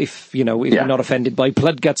inoffensive if you're not offended by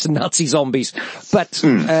blood, guts, and Nazi zombies. But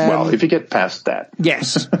well, if you get past that,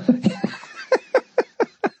 yes.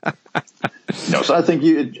 No, so I think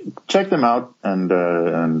you check them out, and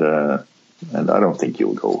I don't think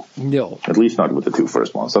you'll go. No, at least not with the 2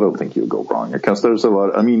 first ones. I don't think you'll go wrong because there's a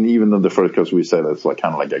lot. Even though the first, because we said it's like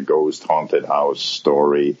kind of like a ghost haunted house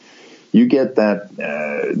story, you get that.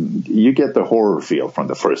 You get the horror feel from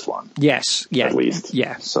the first one. Yes, at least.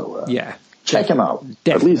 Yeah. So yeah, check them out.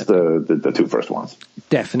 Definitely. At least the 2 first ones.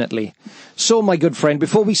 Definitely. So, my good friend,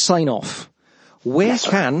 before we sign off, where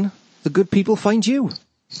can the good people find you?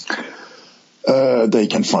 They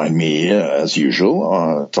can find me, as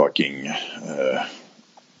usual, talking,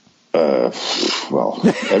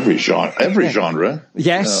 every genre.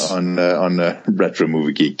 Yes. On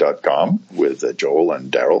retromoviegeek.com with Joel and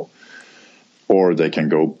Daryl. Or they can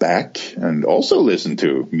go back and also listen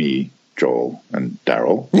to me, Joel, and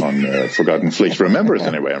Daryl on Forgotten Flicks Remembers,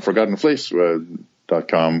 anyway, on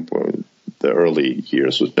ForgottenFlicks.com. The early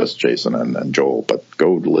years was just Jason and Joel, but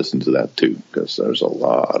go listen to that too, because there's a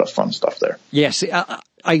lot of fun stuff there. Yes,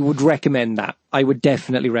 I would recommend that. I would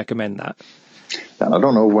definitely recommend that. And I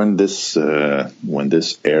don't know when this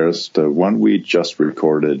airs. The one we just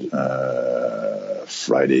recorded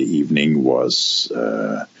Friday evening was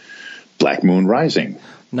Black Moon Rising.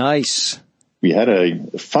 Nice. We had a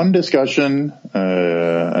fun discussion,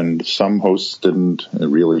 and some hosts didn't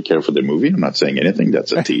really care for the movie. I'm not saying anything.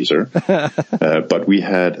 That's a teaser. But we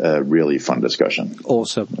had a really fun discussion.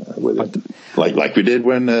 Awesome. With it. Like we did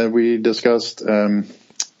when we discussed, damn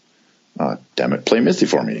it, Play Misty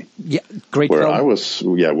for Me. Yeah, great where film. I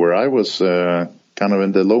was kind of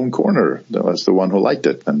in the lone corner. I was the one who liked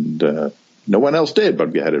it, and no one else did,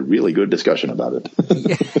 but we had a really good discussion about it.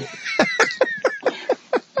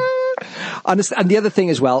 And the other thing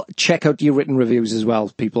as well, check out your written reviews as well,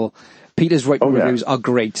 people. Peter's written reviews are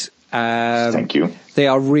great. Thank you. They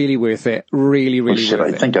are really worth it. Really worth it.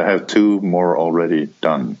 I think I have 2 more already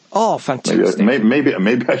done. Oh, fantastic. Maybe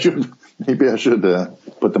I should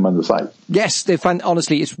put them on the site. Yes,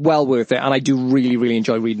 honestly, it's well worth it, and I do really, really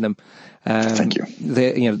enjoy reading them. Thank you.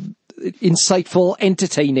 They're, insightful,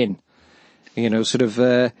 entertaining, sort of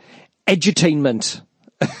edutainment.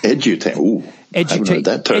 Ooh. I haven't heard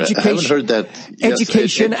that term. I haven't heard that.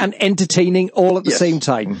 Education and entertaining all at the same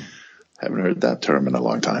time. Haven't heard that term in a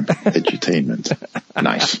long time. Edutainment.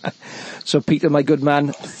 Nice. So, Peter, my good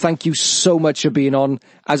man, thank you so much for being on.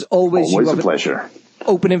 As always, you have a pleasure.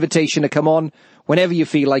 Open invitation to come on whenever you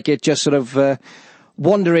feel like it. Just sort of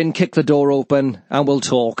wander in, kick the door open, and we'll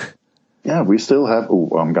talk. Yeah, we still have.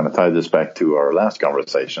 I'm going to tie this back to our last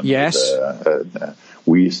conversation. Yes.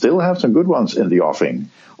 We still have some good ones in the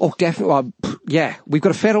offing. Oh, definitely. Yeah, we've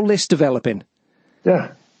got a fair old list developing.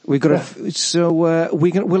 Yeah. We've got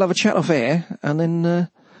we'll have a chat off air, and then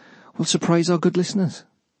we'll surprise our good listeners.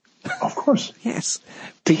 Of course. Yes.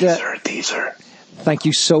 Peter, teaser. Thank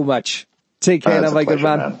you so much. Take care now, my good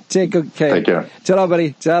man. Take good care. Take care. Ta-da,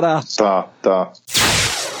 buddy. Ta-da. Ta-da.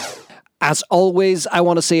 As always, I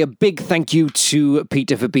want to say a big thank you to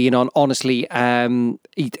Peter for being on. Honestly,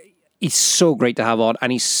 he's so great to have on,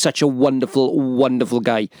 and he's such a wonderful, wonderful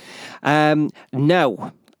guy.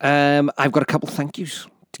 Now, I've got a couple thank yous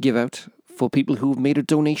to give out for people who've made a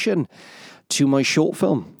donation to my short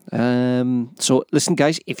film. So listen,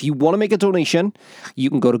 guys, if you want to make a donation, you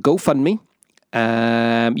can go to GoFundMe.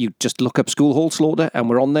 You just look up School Hall Slaughter, and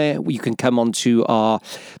we're on there. You can come onto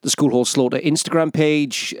the School Hall Slaughter Instagram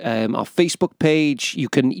page, our Facebook page. You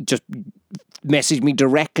can just message me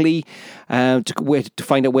directly to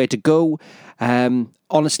find out where to go.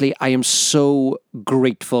 Honestly, I am so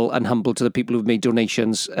grateful and humble to the people who've made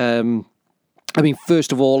donations.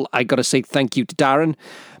 First of all, I got to say thank you to Darren,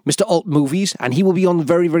 Mr. Alt Movies, and he will be on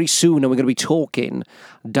very, very soon, and we're going to be talking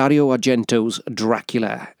Dario Argento's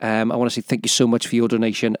Dracula. I want to say thank you so much for your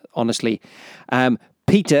donation, honestly.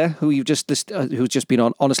 Peter, who's just been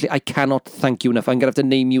on, honestly, I cannot thank you enough. I'm going to have to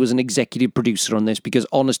name you as an executive producer on this because,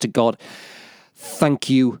 honest to God, thank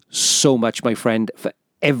you so much, my friend, for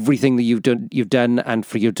everything that you've done and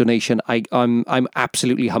for your donation. I'm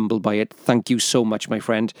absolutely humbled by it. Thank you so much, my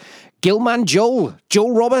friend. Gilman Joel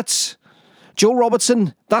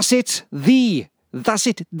Robertson, that's it, the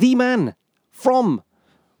man from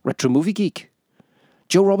Retro Movie Geek.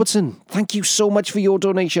 Joe Robertson, thank you so much for your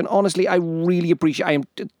donation. Honestly, I really appreciate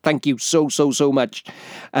it. Thank you so much.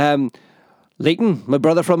 Leighton, my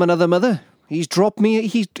brother from another mother, he's dropped me,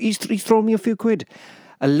 he's thrown me a few quid.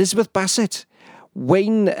 Elizabeth Bassett,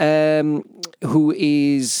 Wayne, who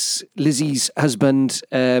is Lizzie's husband,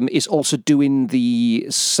 is also doing the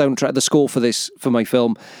soundtrack, the score for my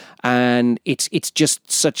film, and it's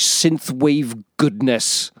just such synthwave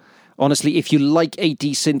goodness. Honestly, if you like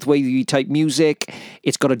 80s synthwave type music,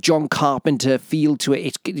 it's got a John Carpenter feel to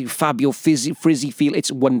it. It's Fabio Frizzy feel.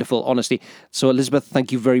 It's wonderful, honestly. So, Elizabeth,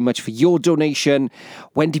 thank you very much for your donation.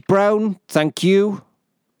 Wendy Brown, thank you.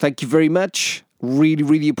 Thank you very much. Really,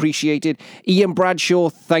 really appreciate it. Ian Bradshaw,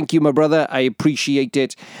 thank you, my brother. I appreciate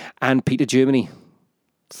it. And Peter Germany,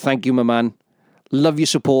 thank you, my man. Love your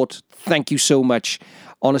support. Thank you so much.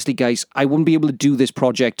 Honestly, guys, I wouldn't be able to do this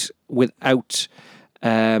project without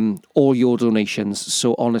all your donations.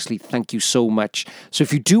 So honestly, thank you so much. So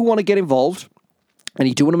if you do want to get involved and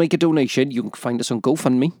you do want to make a donation, you can find us on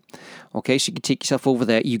GoFundMe. Okay, so you can take yourself over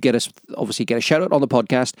there. You get a shout out on the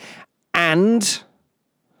podcast, and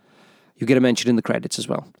you get a mention in the credits as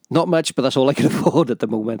well. Not much, but that's all I can afford at the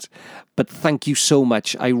moment. But thank you so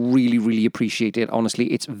much. I really, really appreciate it. Honestly,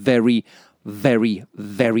 it's very, very,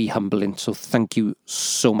 very humbling. So thank you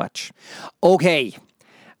so much. Okay.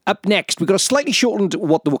 Up next, we've got a slightly shortened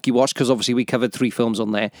What the Wookiee Watched, because obviously we covered 3 films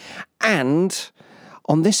on there. And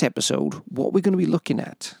on this episode, what we're going to be looking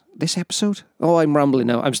at. This episode? Oh, I'm rambling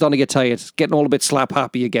now. I'm starting to get tired. Getting all a bit slap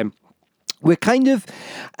happy again. We're kind of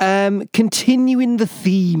continuing the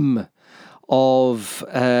theme of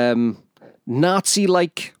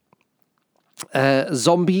Nazi-like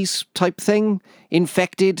zombies type thing.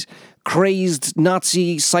 Infected, crazed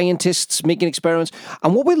Nazi scientists making experiments.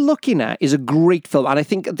 And what we're looking at is a great film. And I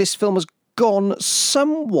think this film has gone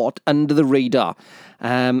somewhat under the radar.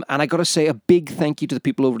 And I got to say a big thank you to the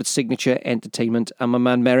people over at Signature Entertainment and my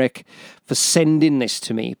man Merrick for sending this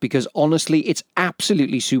to me, because honestly, it's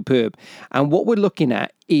absolutely superb. And what we're looking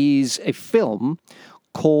at is a film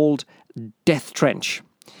called Death Trench.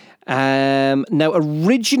 Now,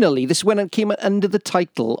 originally, this came under the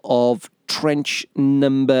title of Trench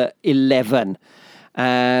Number 11.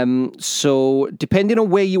 So, depending on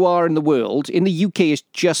where you are in the world, in the UK, it's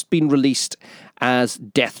just been released as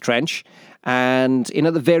Death Trench, and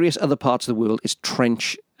in various other parts of the world, it's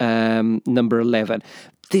Trench Number 11.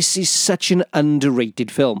 This is such an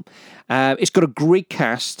underrated film. It's got a great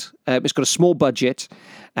cast. It's got a small budget.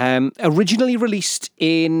 Originally released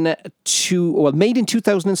made in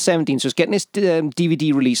 2017, so it's getting its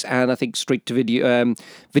DVD release and I think straight to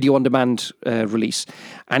video on demand release.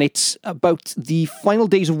 And it's about the final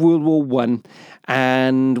days of World War I,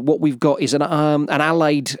 and what we've got is an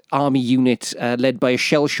Allied army unit led by a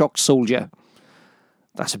shell-shocked soldier.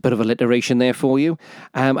 That's a bit of alliteration there for you.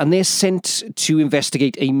 And they're sent to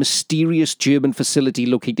investigate a mysterious German facility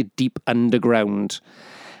located deep underground.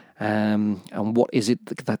 And what is it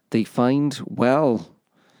that they find? Well,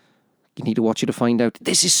 you need to watch it to find out.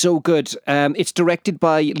 This is so good. It's directed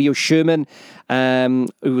by Leo Sherman.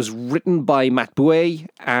 It was written by Matt Buey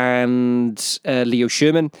and Leo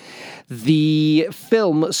Sherman. The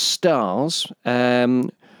film stars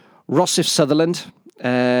Rossif Sutherland.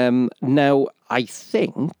 Now, I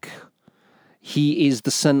think he is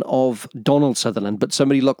the son of Donald Sutherland, but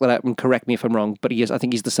somebody look that up and correct me if I'm wrong. But I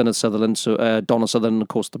think he's the son of Sutherland, so Donald Sutherland, of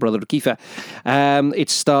course, the brother of Kiefer.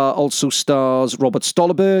 It also stars Robert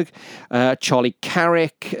Stolberg, Charlie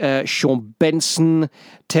Carrick, Sean Benson,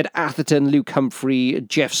 Ted Atherton, Luke Humphrey,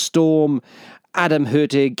 Jeff Storm, Adam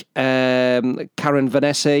Hertig, Karen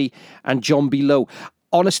Vanessa, and John B. Lowe.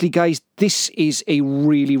 Honestly, guys, this is a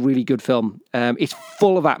really, really good film. It's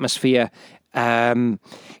full of atmosphere.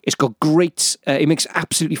 It's got great... it makes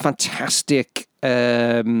absolutely fantastic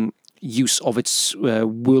use of its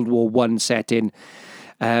World War I setting.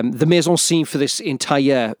 The mise-en-scene for this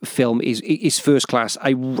entire film is first class.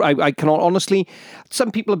 I cannot... Honestly,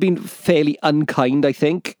 some people have been fairly unkind, I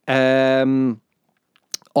think, on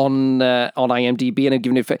IMDb, and have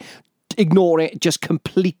given it... Ignore it, just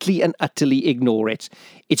completely and utterly ignore it.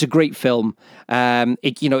 It's a great film.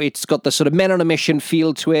 It's got the sort of men on a mission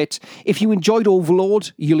feel to it. If you enjoyed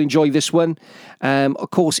Overlord, you'll enjoy this one.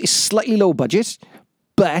 Of course, it's slightly low budget,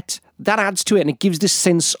 but that adds to it, and it gives this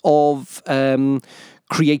sense of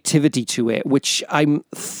creativity to it, which I'm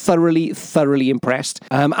thoroughly impressed.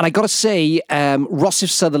 And I got to say, Rossif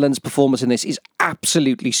Sutherland's performance in this is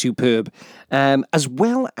absolutely superb, as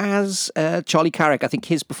well as Charlie Carrick. I think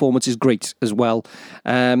his performance is great as well.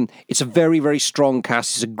 It's a very strong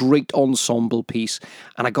cast. It's a great ensemble piece,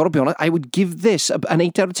 and I got to be honest, I would give this an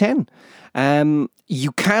 8 out of 10.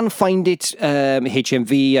 You can find it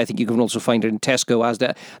HMV. I think you can also find it in Tesco, as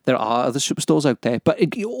there are other superstores out there, but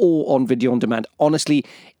or on video on demand. Honestly,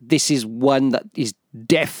 this is one that is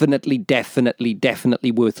definitely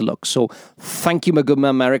worth a look. So thank you, my good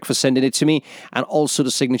man Merrick, for sending it to me, and also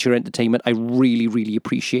to Signature Entertainment. I really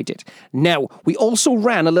appreciate it. Now, we also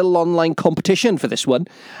ran a little online competition for this one,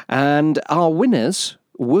 and our winners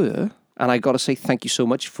were... And I got to say thank you so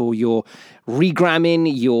much for your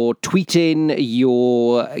regramming, your tweeting,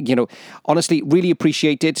 honestly, really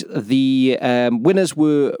appreciate it. The winners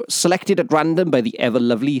were selected at random by the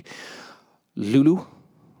ever-lovely Lulu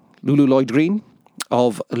Lloyd-Green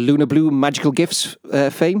of Luna Blue Magical Gifts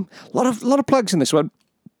fame. A lot of plugs in this one.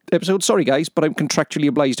 Episode. Sorry, guys, but I'm contractually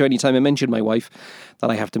obliged to any time I mention my wife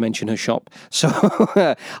that I have to mention her shop. So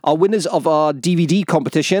our winners of our DVD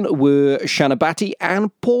competition were Shanna Batty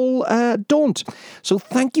and Paul Daunt. So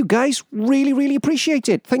thank you, guys. Really appreciate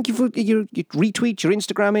it. Thank you for your retweet, your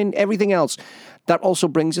Instagramming, everything else. That also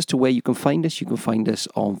brings us to where you can find us. You can find us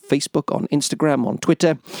on Facebook, on Instagram, on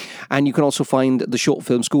Twitter, and you can also find the short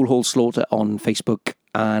film School Hall Slaughter on Facebook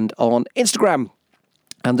and on Instagram.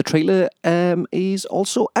 And the trailer is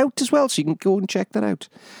also out as well, so you can go and check that out.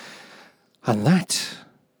 And that,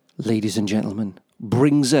 ladies and gentlemen,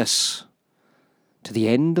 brings us to the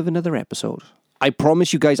end of another episode. I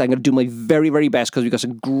promise you guys I'm going to do my very best, because we've got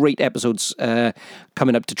some great episodes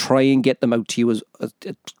coming up to try and get them out to you as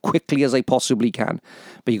quickly as I possibly can.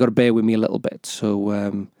 But you've got to bear with me a little bit.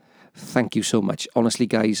 So thank you so much. Honestly,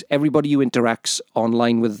 guys, everybody who interacts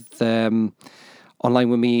online with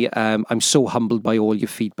me, I'm so humbled by all your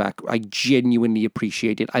feedback. I genuinely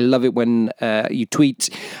appreciate it. I love it when you tweet,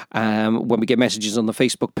 when we get messages on the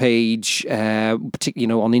Facebook page,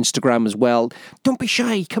 particularly, on Instagram as well. Don't be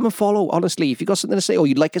shy. Come and follow. Honestly, if you've got something to say, or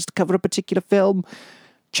you'd like us to cover a particular film,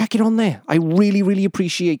 check it on there. I really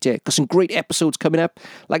appreciate it. Got some great episodes coming up.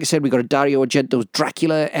 Like I said, we've got a Dario Argento's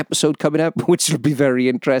Dracula episode coming up, which will be very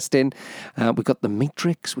interesting. We've got The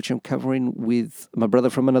Matrix, which I'm covering with my brother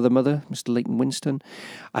from another mother, Mr. Leighton Winston.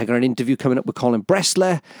 I got an interview coming up with Colin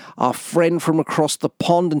Bressler, our friend from across the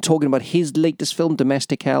pond, and talking about his latest film,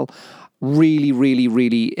 Domestic Hell.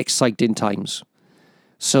 Really exciting times.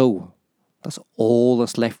 So, that's all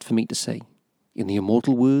that's left for me to say. In the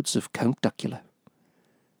immortal words of Count Duckula.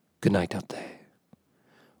 Good night out there,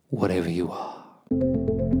 whatever you are.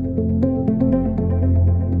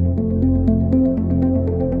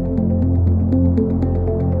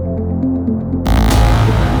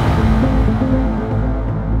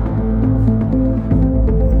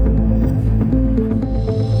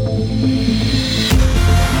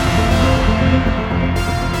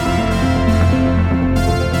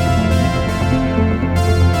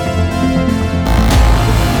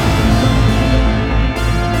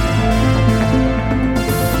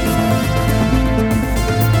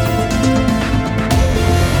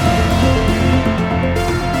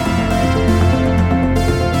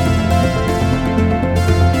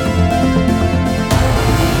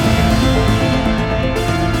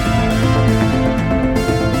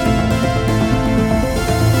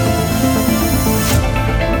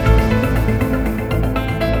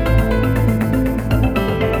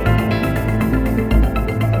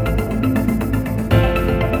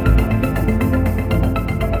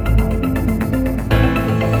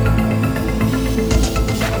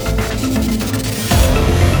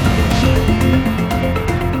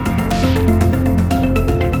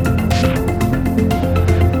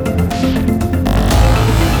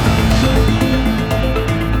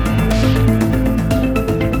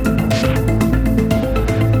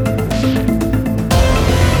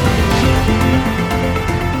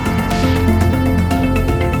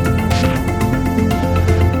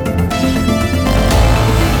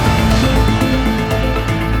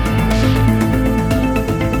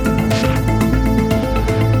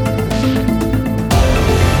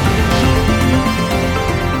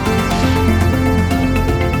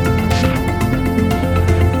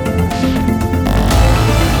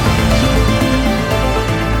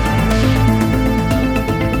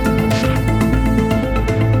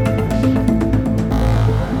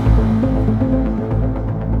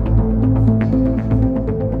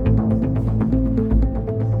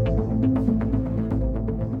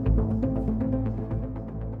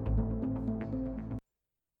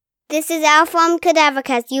 This is Al from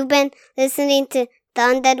Cadavercast. You've been listening to The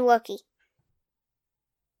Undead Wookiee.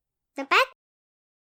 The back